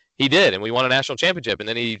hard, he did, and we won a national championship, and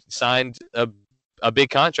then he signed a big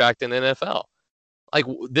contract in the NFL. Like,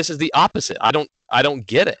 this is the opposite. I don't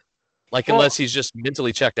get it. Like, unless he's just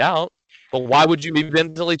mentally checked out. But why would you be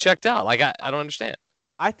mentally checked out? Like, I don't understand.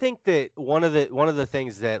 I think that one of the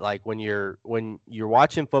things that, like, when you're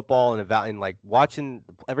watching football and like watching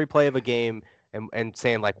every play of a game and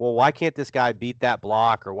saying, like, well, why can't this guy beat that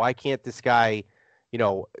block, or why can't this guy,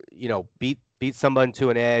 beat someone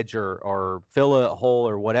to an edge or fill a hole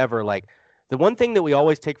or whatever. Like, the one thing that we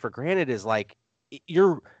always take for granted is, like,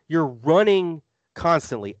 you're running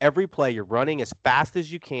constantly. Every play you're running as fast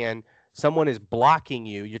as you can. Someone is blocking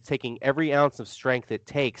you. You're taking every ounce of strength it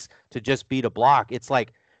takes to just beat a block. It's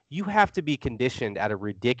like you have to be conditioned at a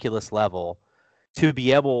ridiculous level to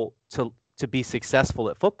be able to be successful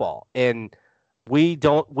at football. And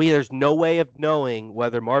there's no way of knowing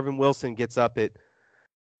whether Marvin Wilson gets up at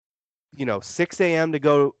 6 a.m. to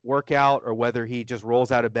go work out, or whether he just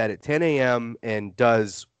rolls out of bed at 10 a.m. and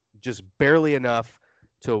does just barely enough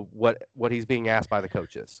to what he's being asked by the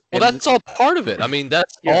coaches. Well, that's all part of it.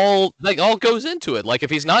 That's all goes into it. Like,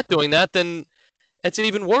 if he's not doing that, then it's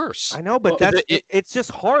even worse. I know, but it's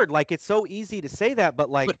just hard. Like, it's so easy to say that,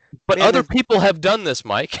 but like, but other people have done this,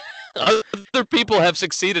 Mike. Other people have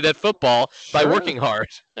succeeded at football by working hard.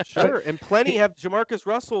 Sure, and plenty have. Jamarcus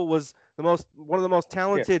Russell was one of the most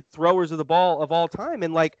talented throwers of the ball of all time,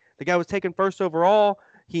 and like, the guy was taken first overall.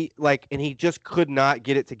 He just could not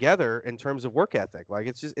get it together in terms of work ethic. Like,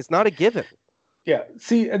 it's not a given. Yeah.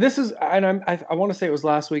 See, this is, and I want to say it was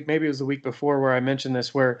last week, maybe it was the week before, where I mentioned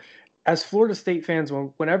this, where as Florida State fans,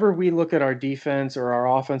 whenever we look at our defense or our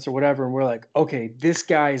offense or whatever, and we're like, okay, this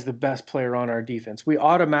guy is the best player on our defense, we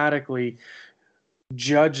automatically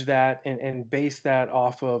judge that and base that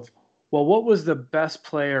off of, well, what was the best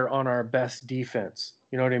player on our best defense?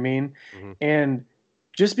 You know what I mean? Mm-hmm. And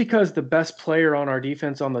just because the best player on our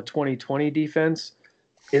defense on the 2020 defense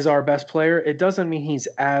is our best player, it doesn't mean he's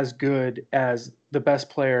as good as the best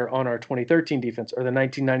player on our 2013 defense or the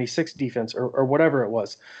 1996 defense or whatever it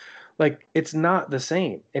was. Like, it's not the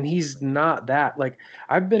same. And he's not that. Like,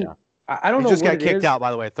 I've been I don't know. He just got kicked out,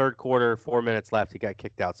 by the way. Third quarter, 4 minutes left. He got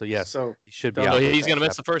kicked out. So, yes, he should be out. He's going to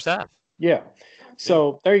miss the first half. Yeah.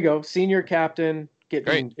 So, there you go. Senior captain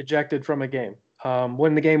getting ejected from a game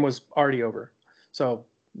when the game was already over. So,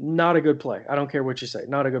 not a good play. I don't care what you say.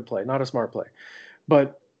 Not a good play. Not a smart play.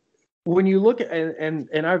 But when you look at and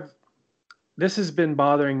this has been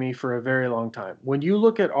bothering me for a very long time. When you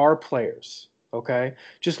look at our players, Okay,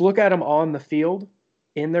 just look at them on the field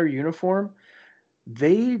in their uniform.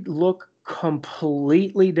 They look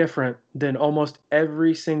completely different than almost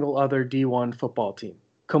every single other D1 football team.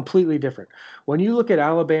 Completely different. When you look at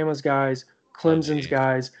Alabama's guys, Oh, Clemson's geez.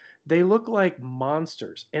 guys, they look like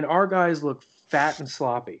monsters, and our guys look fat and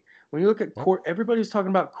sloppy. When you look at everybody's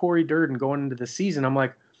talking about Corey Durden going into the season, I'm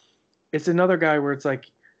like, it's another guy where it's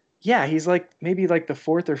like, yeah, he's like maybe like the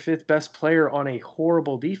fourth or fifth best player on a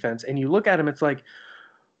horrible defense, and you look at him, it's like,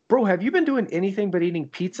 bro, have you been doing anything but eating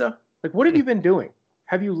pizza? Like, what have you been doing?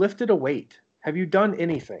 Have you lifted a weight? Have you done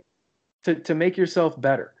anything to make yourself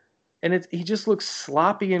better? And he just looks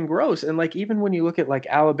sloppy and gross. And like even when you look at like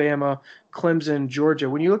Alabama, Clemson, Georgia,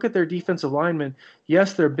 when you look at their defensive linemen,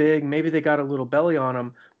 yes, they're big. Maybe they got a little belly on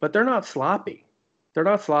them, but they're not sloppy. They're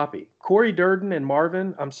not sloppy. Corey Durden and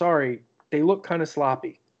Marvin, I'm sorry, they look kind of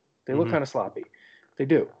sloppy. They look kind of sloppy. They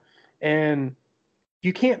do. And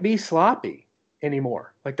you can't be sloppy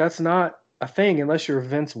anymore. Like that's not a thing unless you're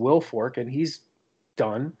Vince Wilfork and he's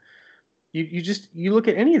done. You look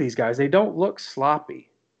at any of these guys, they don't look sloppy.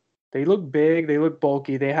 They look big, they look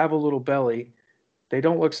bulky, they have a little belly. They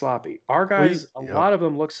don't look sloppy. Our guys, a lot of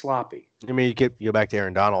them look sloppy. I mean, you go back to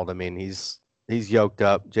Aaron Donald. I mean, he's yoked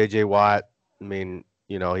up. J.J. Watt. I mean,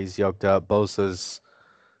 he's yoked up.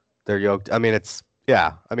 They're yoked. I mean,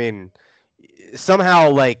 I mean, somehow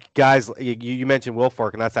like guys, you mentioned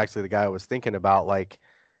Wilfork, and that's actually the guy I was thinking about. Like,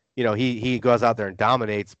 he goes out there and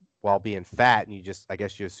dominates while being fat, and I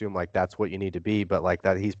guess you assume like that's what you need to be, but like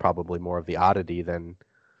that he's probably more of the oddity than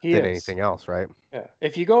anything else, right? Yeah.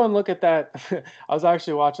 If you go and look at that, I was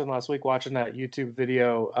actually watching that YouTube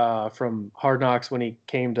video from Hard Knocks when he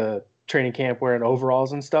came to training camp wearing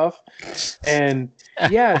overalls and stuff. And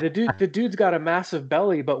yeah, the dude's got a massive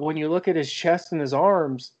belly, but when you look at his chest and his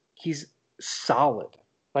arms, he's solid.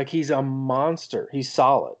 Like he's a monster. He's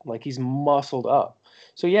solid. Like he's muscled up.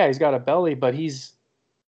 So yeah, he's got a belly, but he's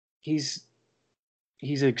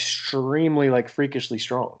extremely like freakishly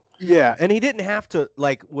strong. Yeah, and he didn't have to,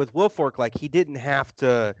 like with Wilfork, like he didn't have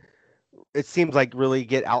to, it seems like, really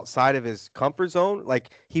get outside of his comfort zone.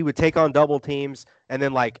 Like he would take on double teams, and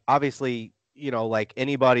then like obviously, like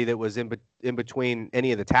anybody that was in between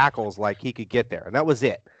any of the tackles, like he could get there, and that was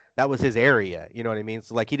it. That was his area. You know what I mean?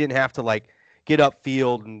 So like he didn't have to like get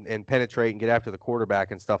upfield and penetrate and get after the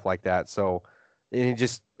quarterback and stuff like that. So he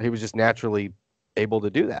was just naturally able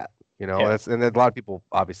to do that. Yeah. And a lot of people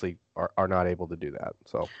obviously are not able to do that.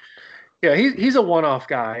 So, yeah, he's a one-off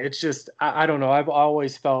guy. It's just I don't know. I've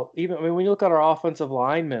always felt when you look at our offensive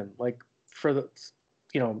linemen, like for the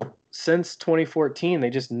since 2014, they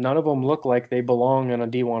just none of them look like they belong in a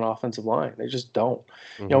D1 offensive line. They just don't.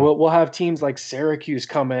 Mm-hmm. We'll have teams like Syracuse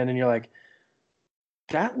come in, and you're like,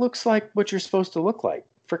 that looks like what you're supposed to look like.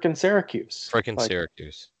 Freaking Syracuse.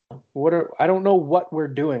 Syracuse. I don't know what we're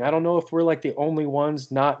doing. I don't know if we're like the only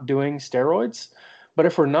ones not doing steroids, but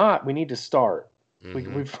if we're not, we need to start.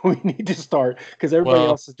 Mm-hmm. We need to start because everybody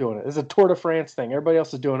else is doing it. It's a Tour de France thing. Everybody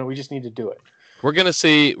else is doing it. We just need to do it. We're gonna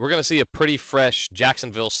see a pretty fresh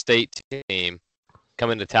Jacksonville State team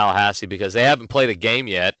come into Tallahassee because they haven't played a game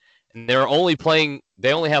yet, and they only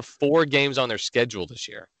have 4 games on their schedule this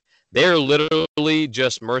year. They're literally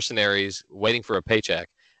just mercenaries waiting for a paycheck.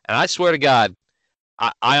 And I swear to God,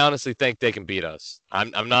 I honestly think they can beat us.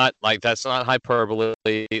 I'm not like that's not hyperbole.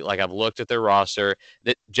 Like I've looked at their roster.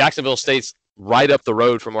 That Jacksonville State's right up the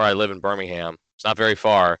road from where I live in Birmingham. It's not very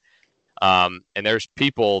far. And there's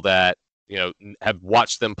people that have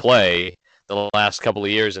watched them play the last couple of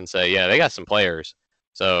years and say, yeah, they got some players.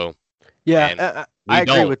 So yeah, I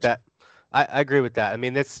agree with that. I agree with that. I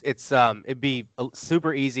mean, it'd be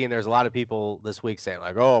super easy, and there's a lot of people this week saying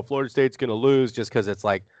like, oh, Florida State's gonna lose just because it's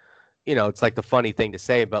like. It's like the funny thing to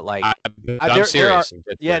say, but like I'm serious.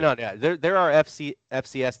 There are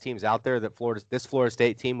FCS teams out there that this Florida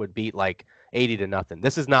State team would beat like 80-0.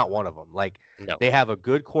 This is not one of them. Like They have a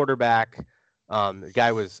good quarterback. The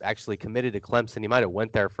guy was actually committed to Clemson. He might have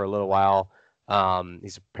went there for a little while.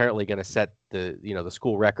 He's apparently going to set the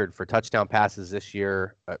school record for touchdown passes this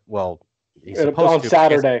year. He's supposed on to.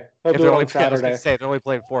 Saturday. If they're only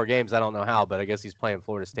playing 4 games, I don't know how, but I guess he's playing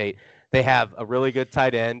Florida State. They have a really good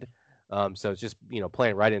tight end. So it's just,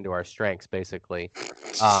 playing right into our strengths, basically.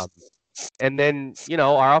 And then,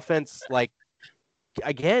 our offense, like,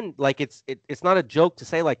 again, like it's not a joke to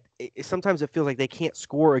say, like, sometimes it feels like they can't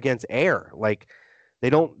score against air. Like they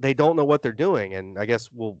don't know what they're doing. And I guess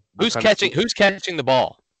who's catching the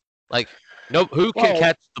ball? Like, who can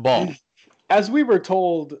catch the ball? As we were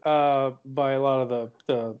told by a lot of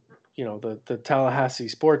the Tallahassee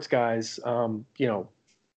sports guys,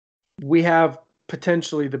 we have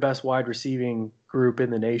potentially the best wide receiving group in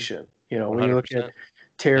the nation. When you look at 100%.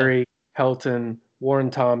 Terry, Helton,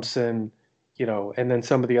 Warren Thompson, and then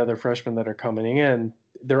some of the other freshmen that are coming in,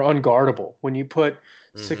 they're unguardable. When you put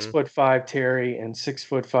 6'5" Terry and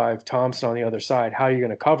 6'5" Thompson on the other side, how are you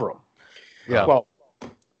going to cover them? Yeah. Well,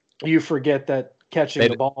 you forget that catching They-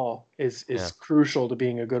 the ball is Yeah. crucial to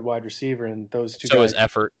being a good wide receiver, and those two So guys is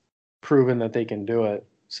effort, proven that they can do it.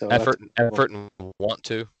 So effort, and want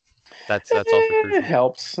to. That's also it crucial.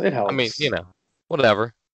 helps. It helps. I mean,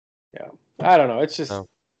 whatever. I don't know. It's just No.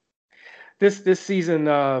 this season,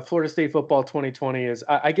 Florida State football 2020 is.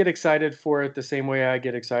 I get excited for it the same way I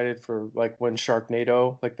get excited for like when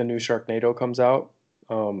Sharknado, like the new Sharknado comes out.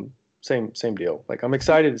 Same deal. Like I'm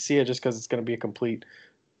excited to see it just because it's going to be a complete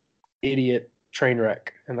idiot train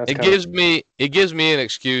wreck, and that's It gives me an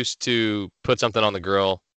excuse to put something on the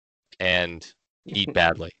grill and eat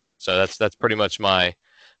badly. So that's pretty much my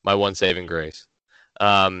one saving grace.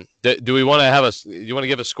 Do we want to have you want to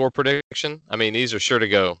give a score prediction? I mean, these are sure to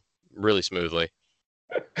go really smoothly.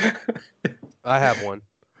 I have one.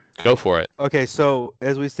 Go for it. Okay, so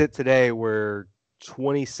as we sit today, we're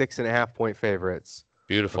 26.5-point favorites.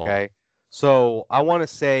 Beautiful. Okay, so I want to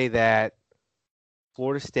say that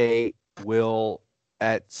Florida State will,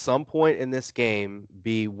 at some point in this game,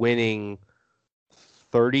 be winning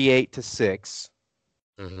 38-6,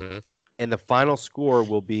 Mm-hmm. and the final score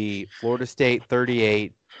will be Florida State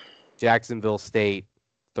 38, Jacksonville State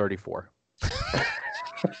 34.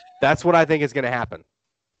 That's what I think is going to happen.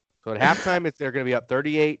 So at halftime, they're going to be up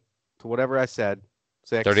 38 to whatever I said.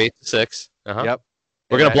 6. 38-6. Uh-huh. Yep.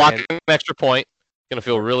 We're going to block an extra point. Going to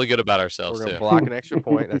feel really good about We're ourselves, going to too. block an extra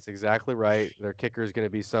point. That's exactly right. Their kicker is going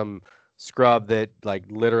to be some scrub that like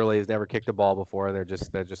literally has never kicked a ball before, and they're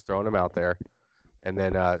just throwing them out there. And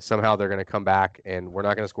then somehow they're going to come back, and we're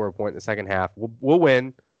not going to score a point in the second half. We'll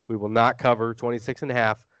win. We will not cover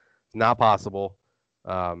 26.5. It's not possible.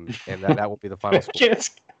 And that will be the final score.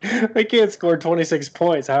 They can't score 26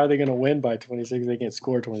 points. How are they going to win by 26? They can't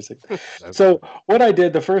score 26. So what I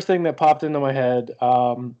did, the first thing that popped into my head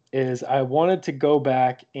is I wanted to go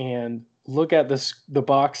back and look at the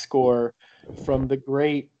box score from the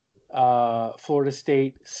great Florida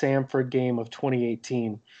State Samford game of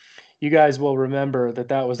 2018. You guys will remember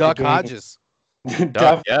that was Duck the game. Hodges.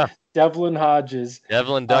 Yeah. Devlin Hodges.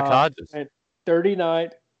 Devlin Duck Hodges. 39.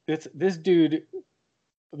 This dude.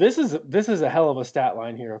 This is a hell of a stat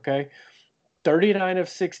line here, okay? 39 of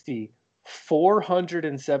 60,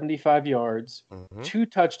 475 yards, 2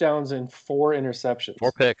 touchdowns and 4 interceptions.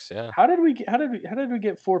 4 picks, yeah. How did we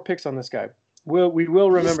get 4 picks on this guy? We will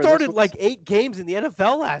remember. He started like 8 games in the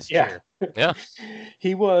NFL last year. Yeah.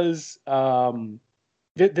 He was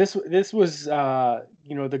this was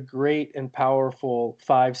the great and powerful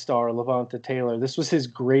 5-star Levante Taylor. This was his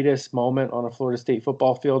greatest moment on a Florida State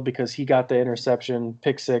football field because he got the interception,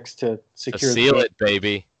 pick 6 to secure seal it,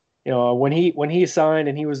 baby. When he signed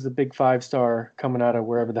and he was the big 5-star coming out of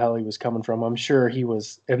wherever the hell he was coming from, I'm sure he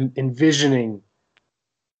was envisioning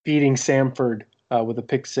beating Samford with a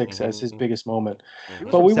pick 6 as his biggest moment.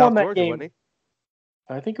 But we won that game. Wasn't he?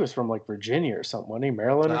 I think it was from like Virginia or something, wasn't he?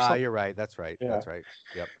 Maryland or something? You're right. That's right. Yeah. That's right.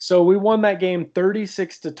 Yep. So we won that game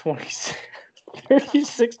 36-26.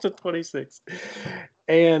 36-26.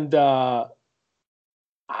 And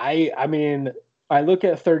I mean, I look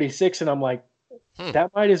at 36 and I'm like,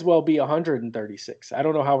 that might as well be 136. I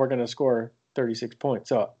don't know how we're going to score 36 points.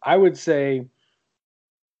 So I would say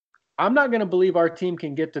I'm not going to believe our team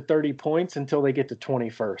can get to 30 points until they get to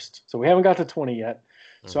 21st. So we haven't got to 20 yet.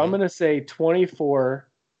 So I'm going to say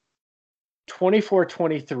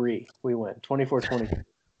 24-23 we win. 24-23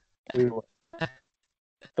 we win.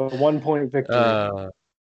 The 1-point victory.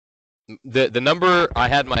 The number I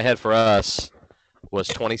had in my head for us was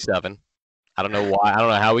 27. I don't know why. I don't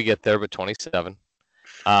know how we get there, but 27.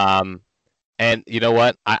 And you know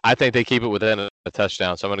what? I think they keep it within a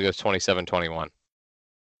touchdown, so I'm going to go 27-21.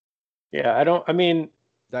 Yeah,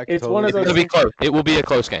 it's one of those. It'll be close. It will be a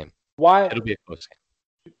close game. Why? It'll be a close game.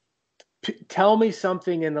 Tell me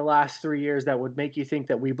something in the last 3 years that would make you think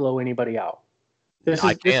that we blow anybody out. This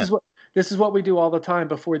is what we do all the time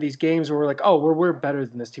before these games where we're like, oh, we're better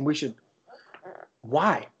than this team. We should.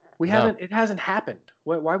 Why? It hasn't happened.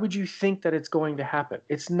 Why would you think that it's going to happen?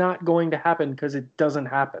 It's not going to happen because it doesn't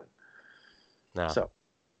happen. No. So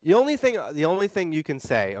the only thing you can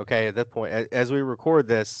say, okay, at that point, as we record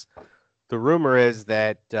this, the rumor is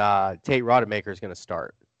that Tate Rodemaker is going to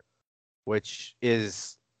start, which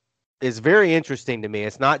is very interesting to me.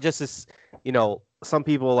 It's not just this, some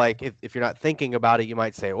people like if you're not thinking about it, you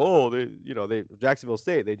might say, oh, they Jacksonville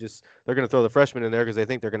State, they're going to throw the freshmen in there because they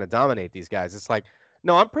think they're going to dominate these guys. It's like,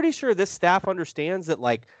 no, I'm pretty sure this staff understands that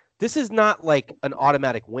like this is not like an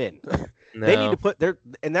automatic win. No. They need to put their,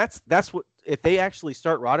 and that's what, if they actually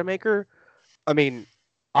start Rodemaker, I mean,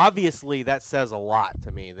 obviously that says a lot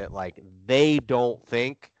to me that like they don't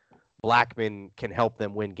think Blackman can help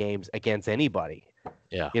them win games against anybody.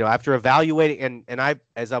 Yeah. You know, after evaluating, and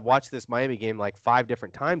as I've watched this Miami game like 5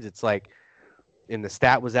 different times, it's like, and the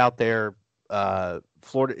stat was out there,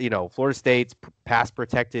 Florida State's pass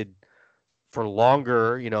protected for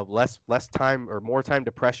longer, less time or more time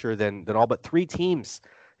to pressure than all but 3 teams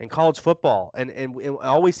in college football. And I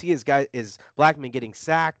always see is Blackman getting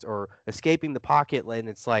sacked or escaping the pocket, and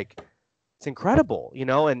it's like, it's incredible,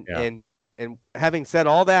 and having said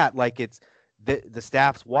all that, like, it's the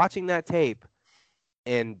staff's watching that tape,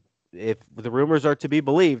 and if the rumors are to be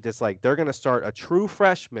believed, it's like they're going to start a true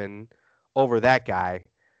freshman over that guy,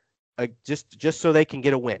 just so they can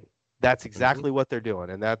get a win. That's exactly what they're doing,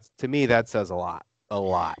 and that's, to me, that says a lot.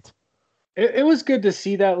 It was good to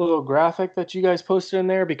see that little graphic that you guys posted in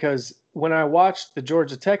there, because when I watched the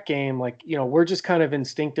Georgia Tech game, like, we're just kind of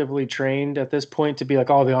instinctively trained at this point to be like,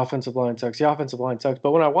 oh, the offensive line sucks.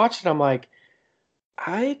 But when I watched it, I'm like,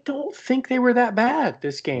 I don't think they were that bad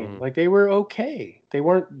this game. Like, they were okay. They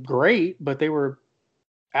weren't great, but they were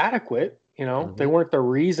adequate. They weren't the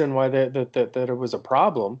reason why that it was a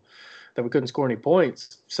problem that we couldn't score any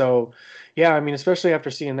points. So, yeah, I mean, especially after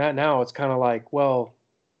seeing that now, it's kind of like, well,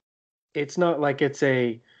 it's not like it's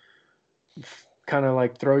a kind of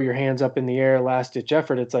like throw your hands up in the air, last ditch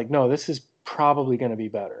effort. It's like, no, this is probably going to be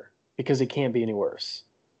better because it can't be any worse.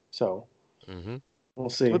 So we'll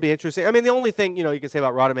see. It'll be interesting. I mean, the only thing, you can say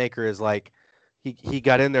about Rodemaker is like he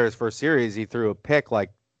got in there his first series, he threw a pick.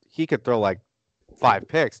 Like, he could throw like 5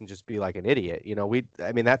 picks and just be like an idiot.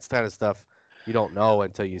 I mean, that's kind of stuff you don't know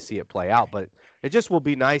until you see it play out. But it just will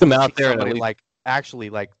be nice to out see there somebody like actually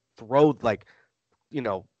like throw, like,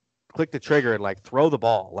 click the trigger and like throw the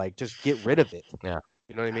ball, like just get rid of it. Yeah.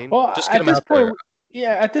 You know what I mean? Well, just at this point,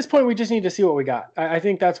 at this point, we just need to see what we got. I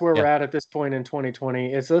think that's where we're at this point in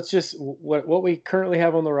 2020. Is let's just what we currently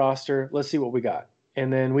have on the roster. Let's see what we got,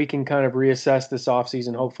 and then we can kind of reassess this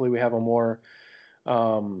offseason. Hopefully, we have a more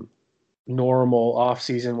normal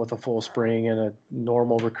offseason with a full spring and a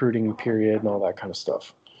normal recruiting period and all that kind of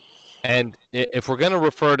stuff. And if we're going to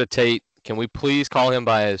refer to Tate, can we please call him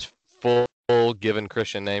by his full given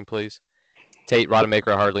Christian name, please? Tate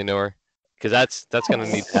Rodemaker Hardly Newer, because that's going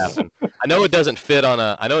to need to happen. I know it doesn't fit on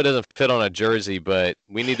a jersey, but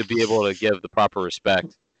we need to be able to give the proper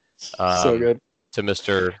respect. So good. To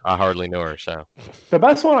Mr. Hardly Newer. So the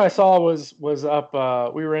best one I saw was up.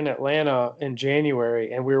 We were in Atlanta in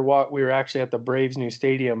January, and we were actually at the Braves' new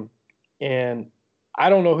stadium, and I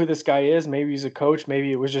don't know who this guy is. Maybe he's a coach.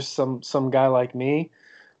 Maybe it was just some guy like me,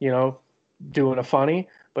 doing a funny.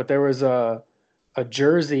 But there was a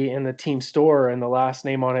jersey in the team store, and the last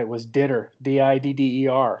name on it was Didder,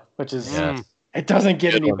 Didder, which is it doesn't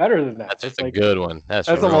get any better than that. That's a good one. That's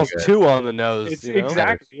almost good. 2 on the nose. It's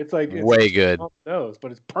exactly. It's like way good. On the nose, but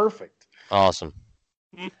it's perfect. Awesome.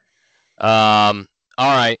 All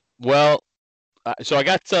right. Well, so I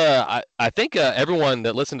got. I think everyone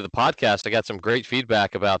that listened to the podcast, I got some great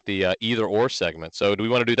feedback about the either or segment. So do we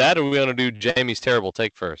want to do that, or do we want to do Jamie's terrible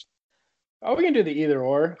take first? Oh, we can do the either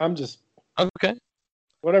or. I'm just okay.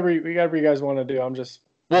 Whatever you guys want to do. I'm just.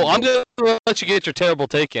 Well, I'm going to let you get your terrible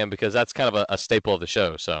take in, because that's kind of a staple of the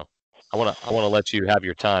show. So I want to let you have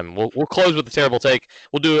your time. We'll close with the terrible take.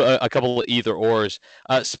 We'll do a couple of either ors.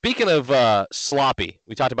 Speaking of sloppy,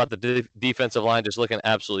 we talked about the defensive line just looking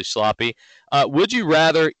absolutely sloppy. Would you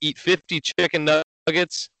rather eat 50 chicken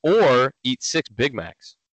nuggets or eat 6 Big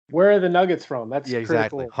Macs? Where are the nuggets from? That's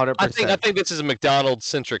exactly 100%. I think this is a McDonald's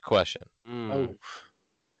centric question. Oh.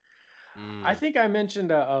 I think I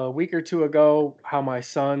mentioned a week or 2 ago how my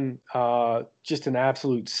son, just an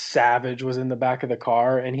absolute savage, was in the back of the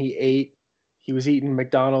car, and he was eating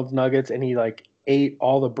McDonald's nuggets, and he like ate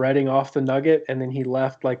all the breading off the nugget, and then he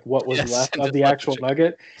left like what was left of the actual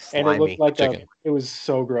nugget, and it looked like it was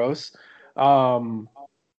so gross. I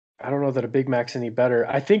don't know that a Big Mac's any better.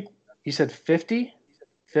 I think you said 50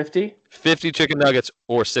 chicken nuggets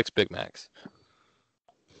or 6 Big Macs.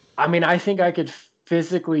 I mean, I think I could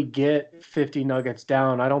physically get 50 nuggets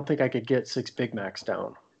down. I don't think I could get 6 Big Macs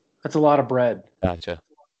down. That's a lot of bread. Gotcha.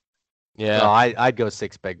 Yeah. No, I'd go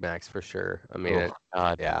 6 Big Macs for sure. I mean,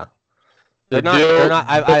 yeah. They're not.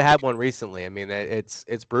 I had one recently. I mean, it's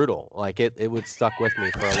brutal. Like it would stuck with me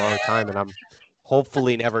for a long time, and I'm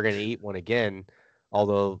hopefully never going to eat one again.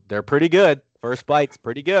 Although they're pretty good. First bite's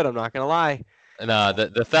pretty good. I'm not going to lie. No,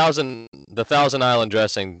 the Thousand Island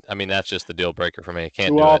dressing. I mean, that's just the deal breaker for me.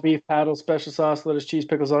 Can't Do do all it. beef paddle, special sauce, lettuce, cheese,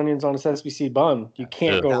 pickles, onions on a sesame seed bun. You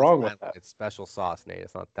can't Ugh. go Thousand wrong with Island, that. it's special sauce, Nate.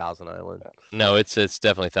 It's not Thousand Island. No, it's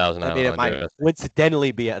definitely Thousand I Island. mean, it on might dressing.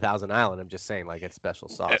 coincidentally be a Thousand Island. I'm just saying, like, it's special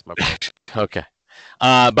sauce. My point. Okay.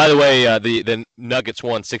 By the way, the Nuggets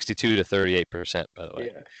won 62 to 38%. By the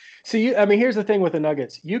way. Yeah. So here's the thing with the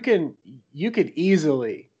nuggets. You could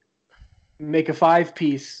easily make a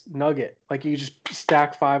 5-piece nugget. Like you just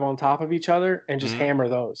stack 5 on top of each other and just Mhm. hammer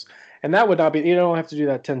those. And that would not be. You don't have to do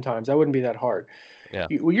that 10 times. That wouldn't be that hard. Yeah.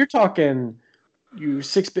 You're talking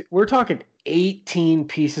We're talking 18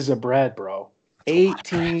 pieces of bread, bro.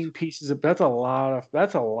 18 pieces of. That's a lot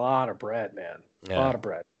of bread, man. A lot of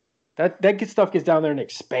bread. That stuff gets down there and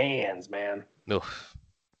expands, man. Oof.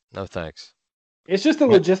 No thanks. It's just a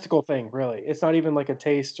logistical thing, really. It's not even like a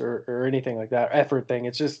taste or anything like that, effort thing.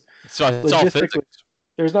 It's just It's all logistically, physics.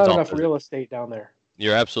 there's not It's all enough physics. real estate down there.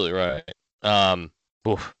 You're absolutely right.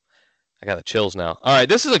 Oof. I got the chills now. All right,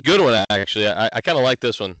 this is a good one actually. I kind of like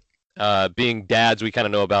this one. Being dads, we kind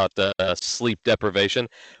of know about sleep deprivation.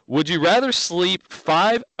 Would you rather sleep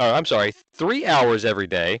 3 hours every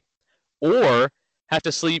day, or have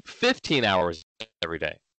to sleep 15 hours every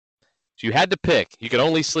day? So you had to pick. You could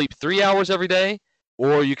only sleep 3 hours every day,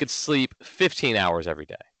 or you could sleep 15 hours every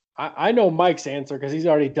day. I know Mike's answer because he's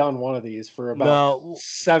already done one of these for about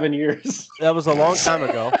 7 years. That was a long time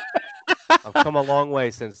ago. I've come a long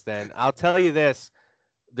way since then. I'll tell you this: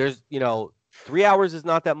 there's 3 hours is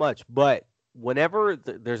not that much, but whenever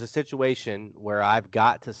there's a situation where I've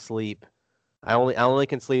got to sleep, I only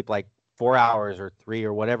can sleep like 4 hours or 3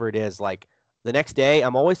 or whatever it is. Like the next day,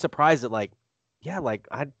 I'm always surprised at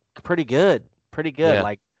I'm pretty good. Yeah.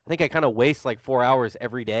 Like I think I kind of waste like 4 hours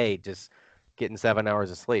every day just getting 7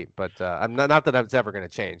 hours of sleep. But I'm not that it's ever going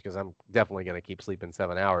to change because I'm definitely going to keep sleeping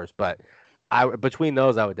 7 hours. But between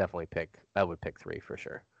those, I would pick 3 for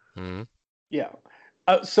sure. Mm-hmm. Yeah.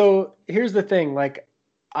 So here's the thing. Like,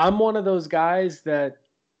 I'm one of those guys that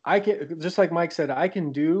I can, just like Mike said, I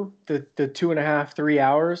can do the 2.5, 3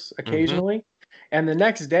 hours occasionally, and the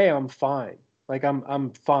next day I'm fine. Like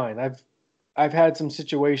I'm fine. I've had some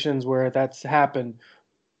situations where that's happened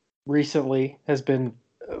recently. Has been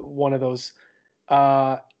one of those,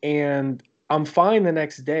 and I'm fine the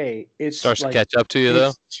next day. It starts to catch up to you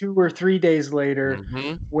though. 2 or 3 days later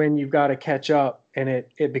Mm-hmm. when you've got to catch up, and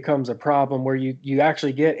it becomes a problem where you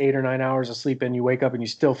actually get 8 or 9 hours of sleep and you wake up and you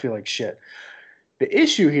still feel like shit. The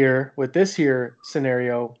issue here with this here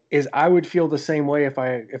scenario is I would feel the same way if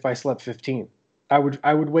I slept 15. I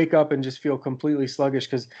would wake up and just feel completely sluggish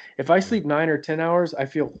because if I sleep 9 or 10 hours, I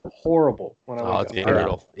feel horrible when I wake up. it's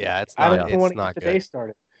brutal. Yeah, it's I not. don't even want It's to not get the day good.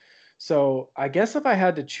 started. So I guess if I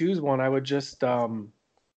had to choose one, I would just I'd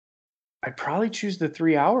probably choose the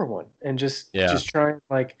 3 hour one and just try and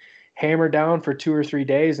like hammer down for 2 or 3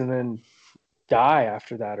 days and then die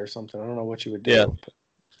after that or something. I don't know what you would do. Yeah.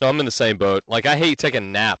 So I'm in the same boat. Like I hate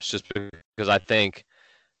taking naps just because I think,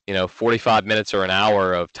 45 minutes or an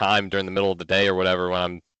hour of time during the middle of the day or whatever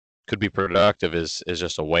when could be productive is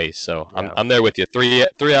just a waste. So I'm there with you.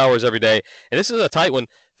 3 hours every day. And this is a tight one.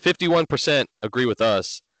 51% agree with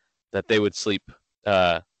us that they would sleep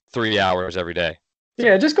 3 hours every day.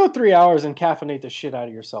 Yeah, just go 3 hours and caffeinate the shit out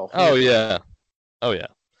of yourself. Oh yeah.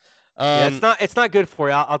 It's not good for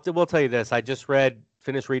you. We'll tell you this. I just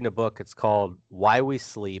finished reading a book. It's called Why We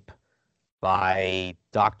Sleep by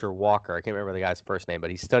Dr. Walker. I can't remember the guy's first name, but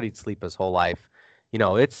he studied sleep his whole life.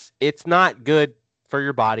 It's not good for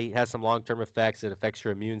your body. It has some long-term effects. It affects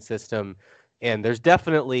your immune system. And there's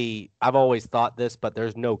definitely, I've always thought this, but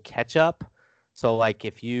there's no catch-up. So, like,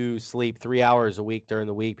 if you sleep 3 hours a week during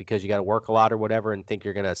the week because you got to work a lot or whatever and think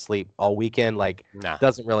you're going to sleep all weekend, it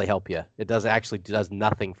doesn't really help you. It does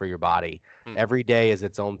nothing for your body. Every day is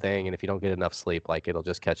its own thing, and if you don't get enough sleep, it'll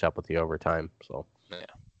just catch up with you over time. So, yeah.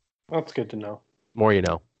 That's good to know. More you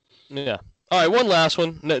know. Yeah. All right, one last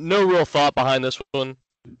one. No real thought behind this one.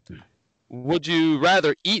 Would you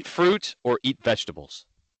rather eat fruit or eat vegetables?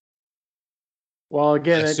 Well,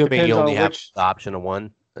 again, it Assuming depends you only on have which. the option of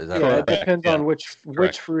one. Is that Yeah, right? it depends on which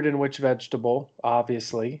Correct. fruit and which vegetable.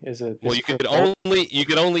 Obviously, is it? Well, you could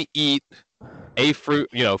only eat a fruit,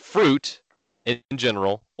 fruit in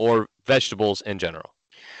general or vegetables in general.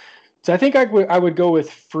 So I think I would go with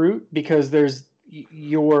fruit because there's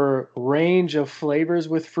your range of flavors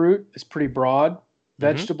with fruit is pretty broad.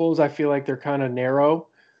 Vegetables, I feel like they're kind of narrow.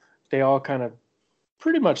 They all kind of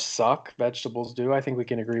pretty much suck. Vegetables do. I think we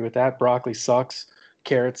can agree with that. Broccoli sucks.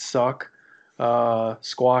 Carrots suck.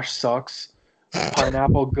 Squash sucks.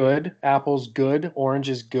 Pineapple good. Apple's good. Orange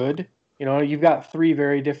is good. You've got 3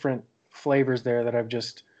 very different flavors there that I've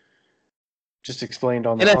just just explained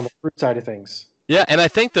on And the fruit side of things. Yeah, and I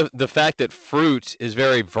think the fact that fruit is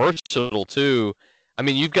very versatile too. I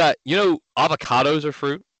mean, you've got, avocados are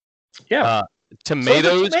fruit. Yeah.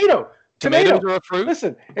 Tomatoes. So Tomatoes are a fruit.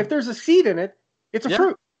 Listen, if there's a seed in it, it's a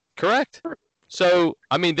fruit. Correct. So,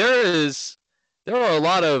 I mean, there are a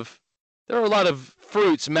lot of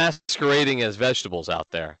fruits masquerading as vegetables out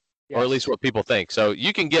there, or at least what people think. So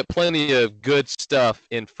you can get plenty of good stuff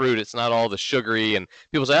in fruit. It's not all the sugary, and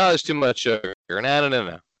people say, "Oh, there's too much sugar."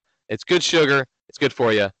 No. It's good sugar. It's good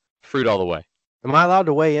for you. Fruit all the way. Am I allowed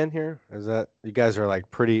to weigh in here? Is that you guys are like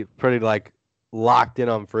pretty like locked in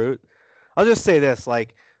on fruit? I'll just say this: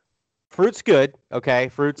 like, fruit's good. Okay,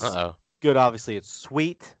 fruit's good. Obviously, it's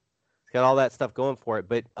sweet. It's got all that stuff going for it.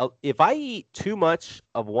 But if I eat too much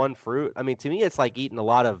of one fruit, I mean, to me, it's like eating a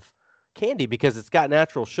lot of candy because it's got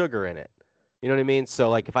natural sugar in it. You know what I mean? So,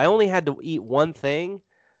 like, if I only had to eat one thing,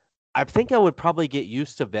 I think I would probably get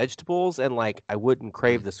used to vegetables and, like, I wouldn't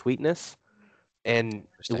crave the sweetness. And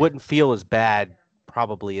it wouldn't feel as bad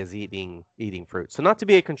probably as eating fruit. So not to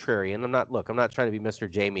be a contrarian, I'm not trying to be Mr.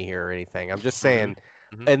 Jamie here or anything. I'm just saying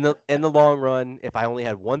in the long run, if I only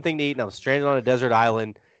had one thing to eat and I was stranded on a desert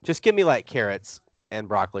island, just give me like carrots and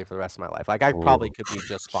broccoli for the rest of my life. Like I probably could be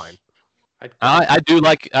just fine. I do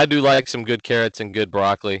like some good carrots and good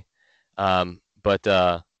broccoli. But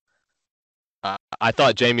I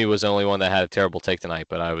thought Jamie was the only one that had a terrible take tonight,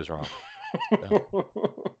 but I was wrong.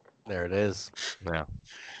 So. There it is. Yeah,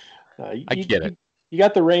 I get it. You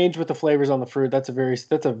got the range with the flavors on the fruit. That's a very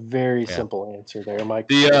simple answer there, Mike.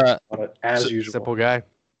 As usual, simple guy.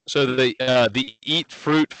 So the eat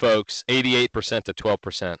fruit folks, 88% to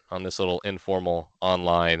 12% on this little informal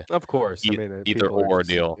online. Of course, either or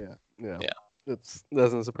deal. Yeah. It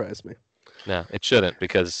doesn't surprise me. No, it shouldn't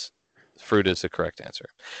because fruit is the correct answer.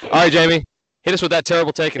 All right, Jamie, hit us with that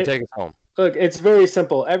terrible take and take us home. Look, it's very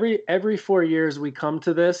simple. Every 4 years we come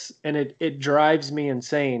to this, and it drives me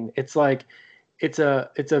insane. It's like it's a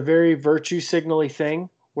very virtue signally thing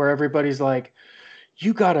where everybody's like,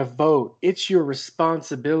 you gotta vote. It's your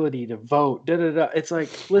responsibility to vote. Da da da. It's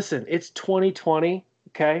like, listen, it's 2020.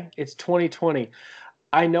 Okay, it's 2020.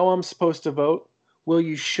 I know I'm supposed to vote. Will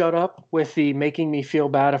you shut up with the making me feel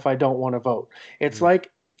bad if I don't want to vote? It's like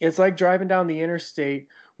driving down the interstate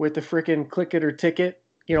with the freaking click it or ticket.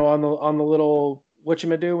 On the little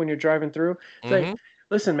whatchamado when you're driving through. It's like,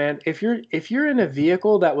 listen, man, if you're in a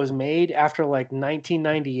vehicle that was made after like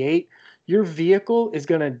 1998, your vehicle is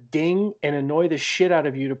gonna ding and annoy the shit out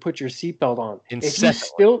of you to put your seatbelt on.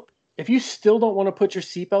 If you still don't want to put your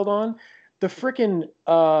seatbelt on, the freaking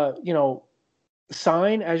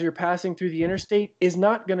sign as you're passing through the interstate is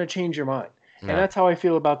not gonna change your mind. No. And that's how I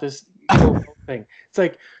feel about this thing. It's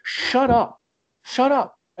like, shut up.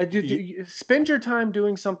 Spend your time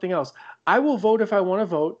doing something else. I will vote if I want to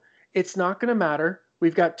vote. It's not going to matter.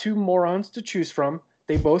 We've got two morons to choose from.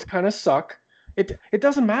 They both kind of suck. It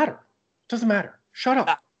doesn't matter. It doesn't matter. Shut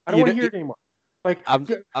up. I don't want to hear it anymore. Like,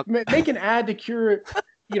 make an ad to cure,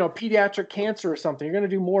 pediatric cancer or something. You're going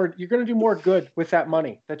to do more. You're going to do more good with that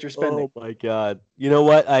money that you're spending. Oh my God! You know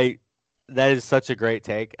what? That is such a great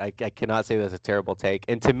take. I cannot say that's a terrible take.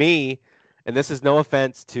 And to me, and this is no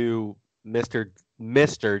offense to Mr.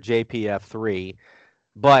 JPF3,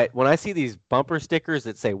 but when I see these bumper stickers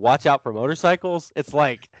that say "Watch out for motorcycles," it's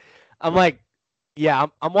like, I'm like, yeah,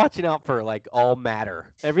 I'm watching out for like all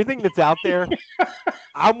matter, everything that's out there.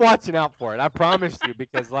 I'm watching out for it. I promise you,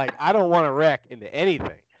 because like I don't want to wreck into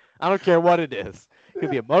anything. I don't care what it is. It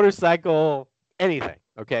could be a motorcycle, anything.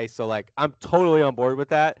 Okay, so like I'm totally on board with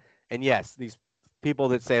that. And yes, these people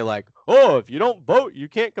that say like, "Oh, if you don't vote, you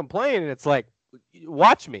can't complain," and it's like,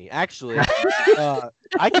 watch me, actually.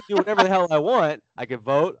 I can do whatever the hell I want. I can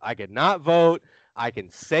vote. I can not vote. I can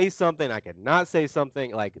say something. I can not say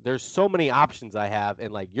something. Like, there's so many options I have,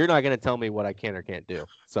 and like, you're not going to tell me what I can or can't do.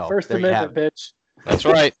 So First Amendment, bitch. That's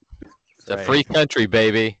right. It's a free country,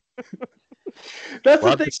 baby. That's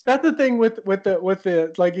the thing. That's the thing with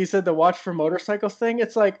the like you said, the watch for motorcycles thing.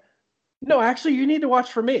 It's like, no, actually, you need to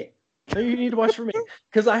watch for me. You need to watch for me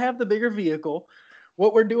because I have the bigger vehicle.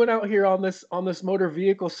 What we're doing out here on this motor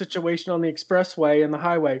vehicle situation on the expressway and the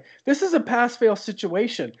highway, this is a pass-fail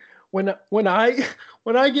situation. When I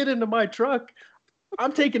get into my truck,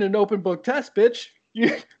 I'm taking an open book test, bitch.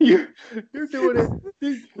 You're doing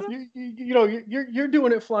it. You're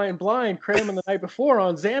doing it flying blind, cramming the night before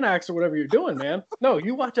on Xanax or whatever you're doing, man. No,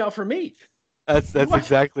 you watch out for me. That's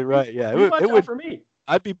exactly right. Yeah, it would for me.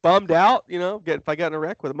 I'd be bummed out, if I got in a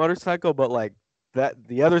wreck with a motorcycle, but like. That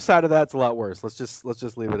the other side of that's a lot worse. Let's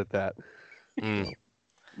just leave it at that.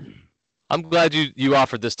 I'm glad you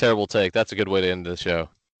offered this terrible take. That's a good way to end the show.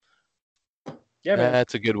 Yeah, man.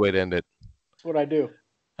 That's a good way to end it. That's what I do.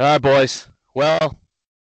 All right, boys. Well,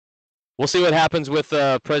 we'll see what happens with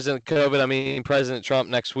President Trump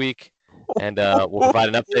next week, and we'll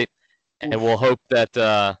provide an update, and we'll hope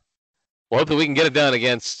that we can get it done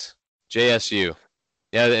against JSU.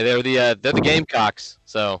 Yeah, they're the Gamecocks.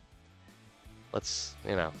 So let's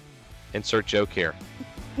insert joke here.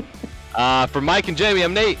 For Mike and Jamie,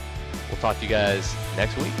 I'm Nate. We'll talk to you guys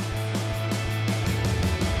next week.